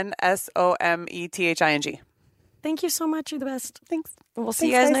 ROBYNSOMETHING. Thank you so much. You're the best. Thanks. We'll see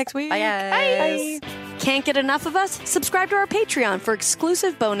you guys next week. Bye, guys. Bye. Can't get enough of us? Subscribe to our Patreon for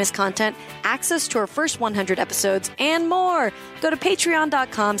exclusive bonus content, access to our first 100 episodes, and more. Go to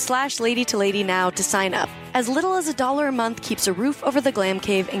patreon.com/LadyToLady now to sign up. As little as $1 a month keeps a roof over the glam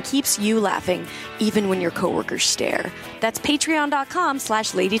cave and keeps you laughing, even when your coworkers stare. That's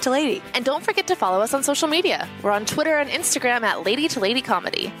patreon.com/LadyToLady. And don't forget to follow us on social media. We're on Twitter and Instagram at Lady to Lady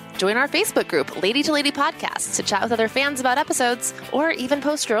Comedy. Join our Facebook group, Lady to Lady Podcast, to chat with other fans about episodes, or even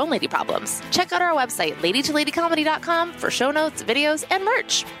post your own lady problems. Check out our website, ladytoladycomedy.com, for show notes, videos, and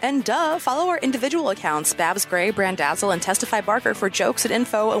merch. And follow our individual accounts, Babs Gray, Brandazzle, and Testify Barker, for jokes and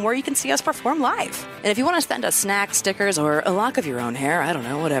info and where you can see us perform live. And if you want to send us snacks, stickers, or a lock of your own hair, I don't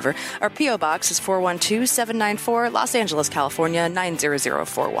know, whatever, our P.O. Box is 412-794, Los Angeles, California,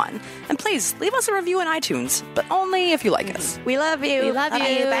 90041. And please, leave us a review on iTunes, but only if you like us. We love you. We love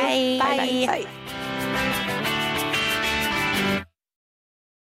you. Bye. Bye. Bye.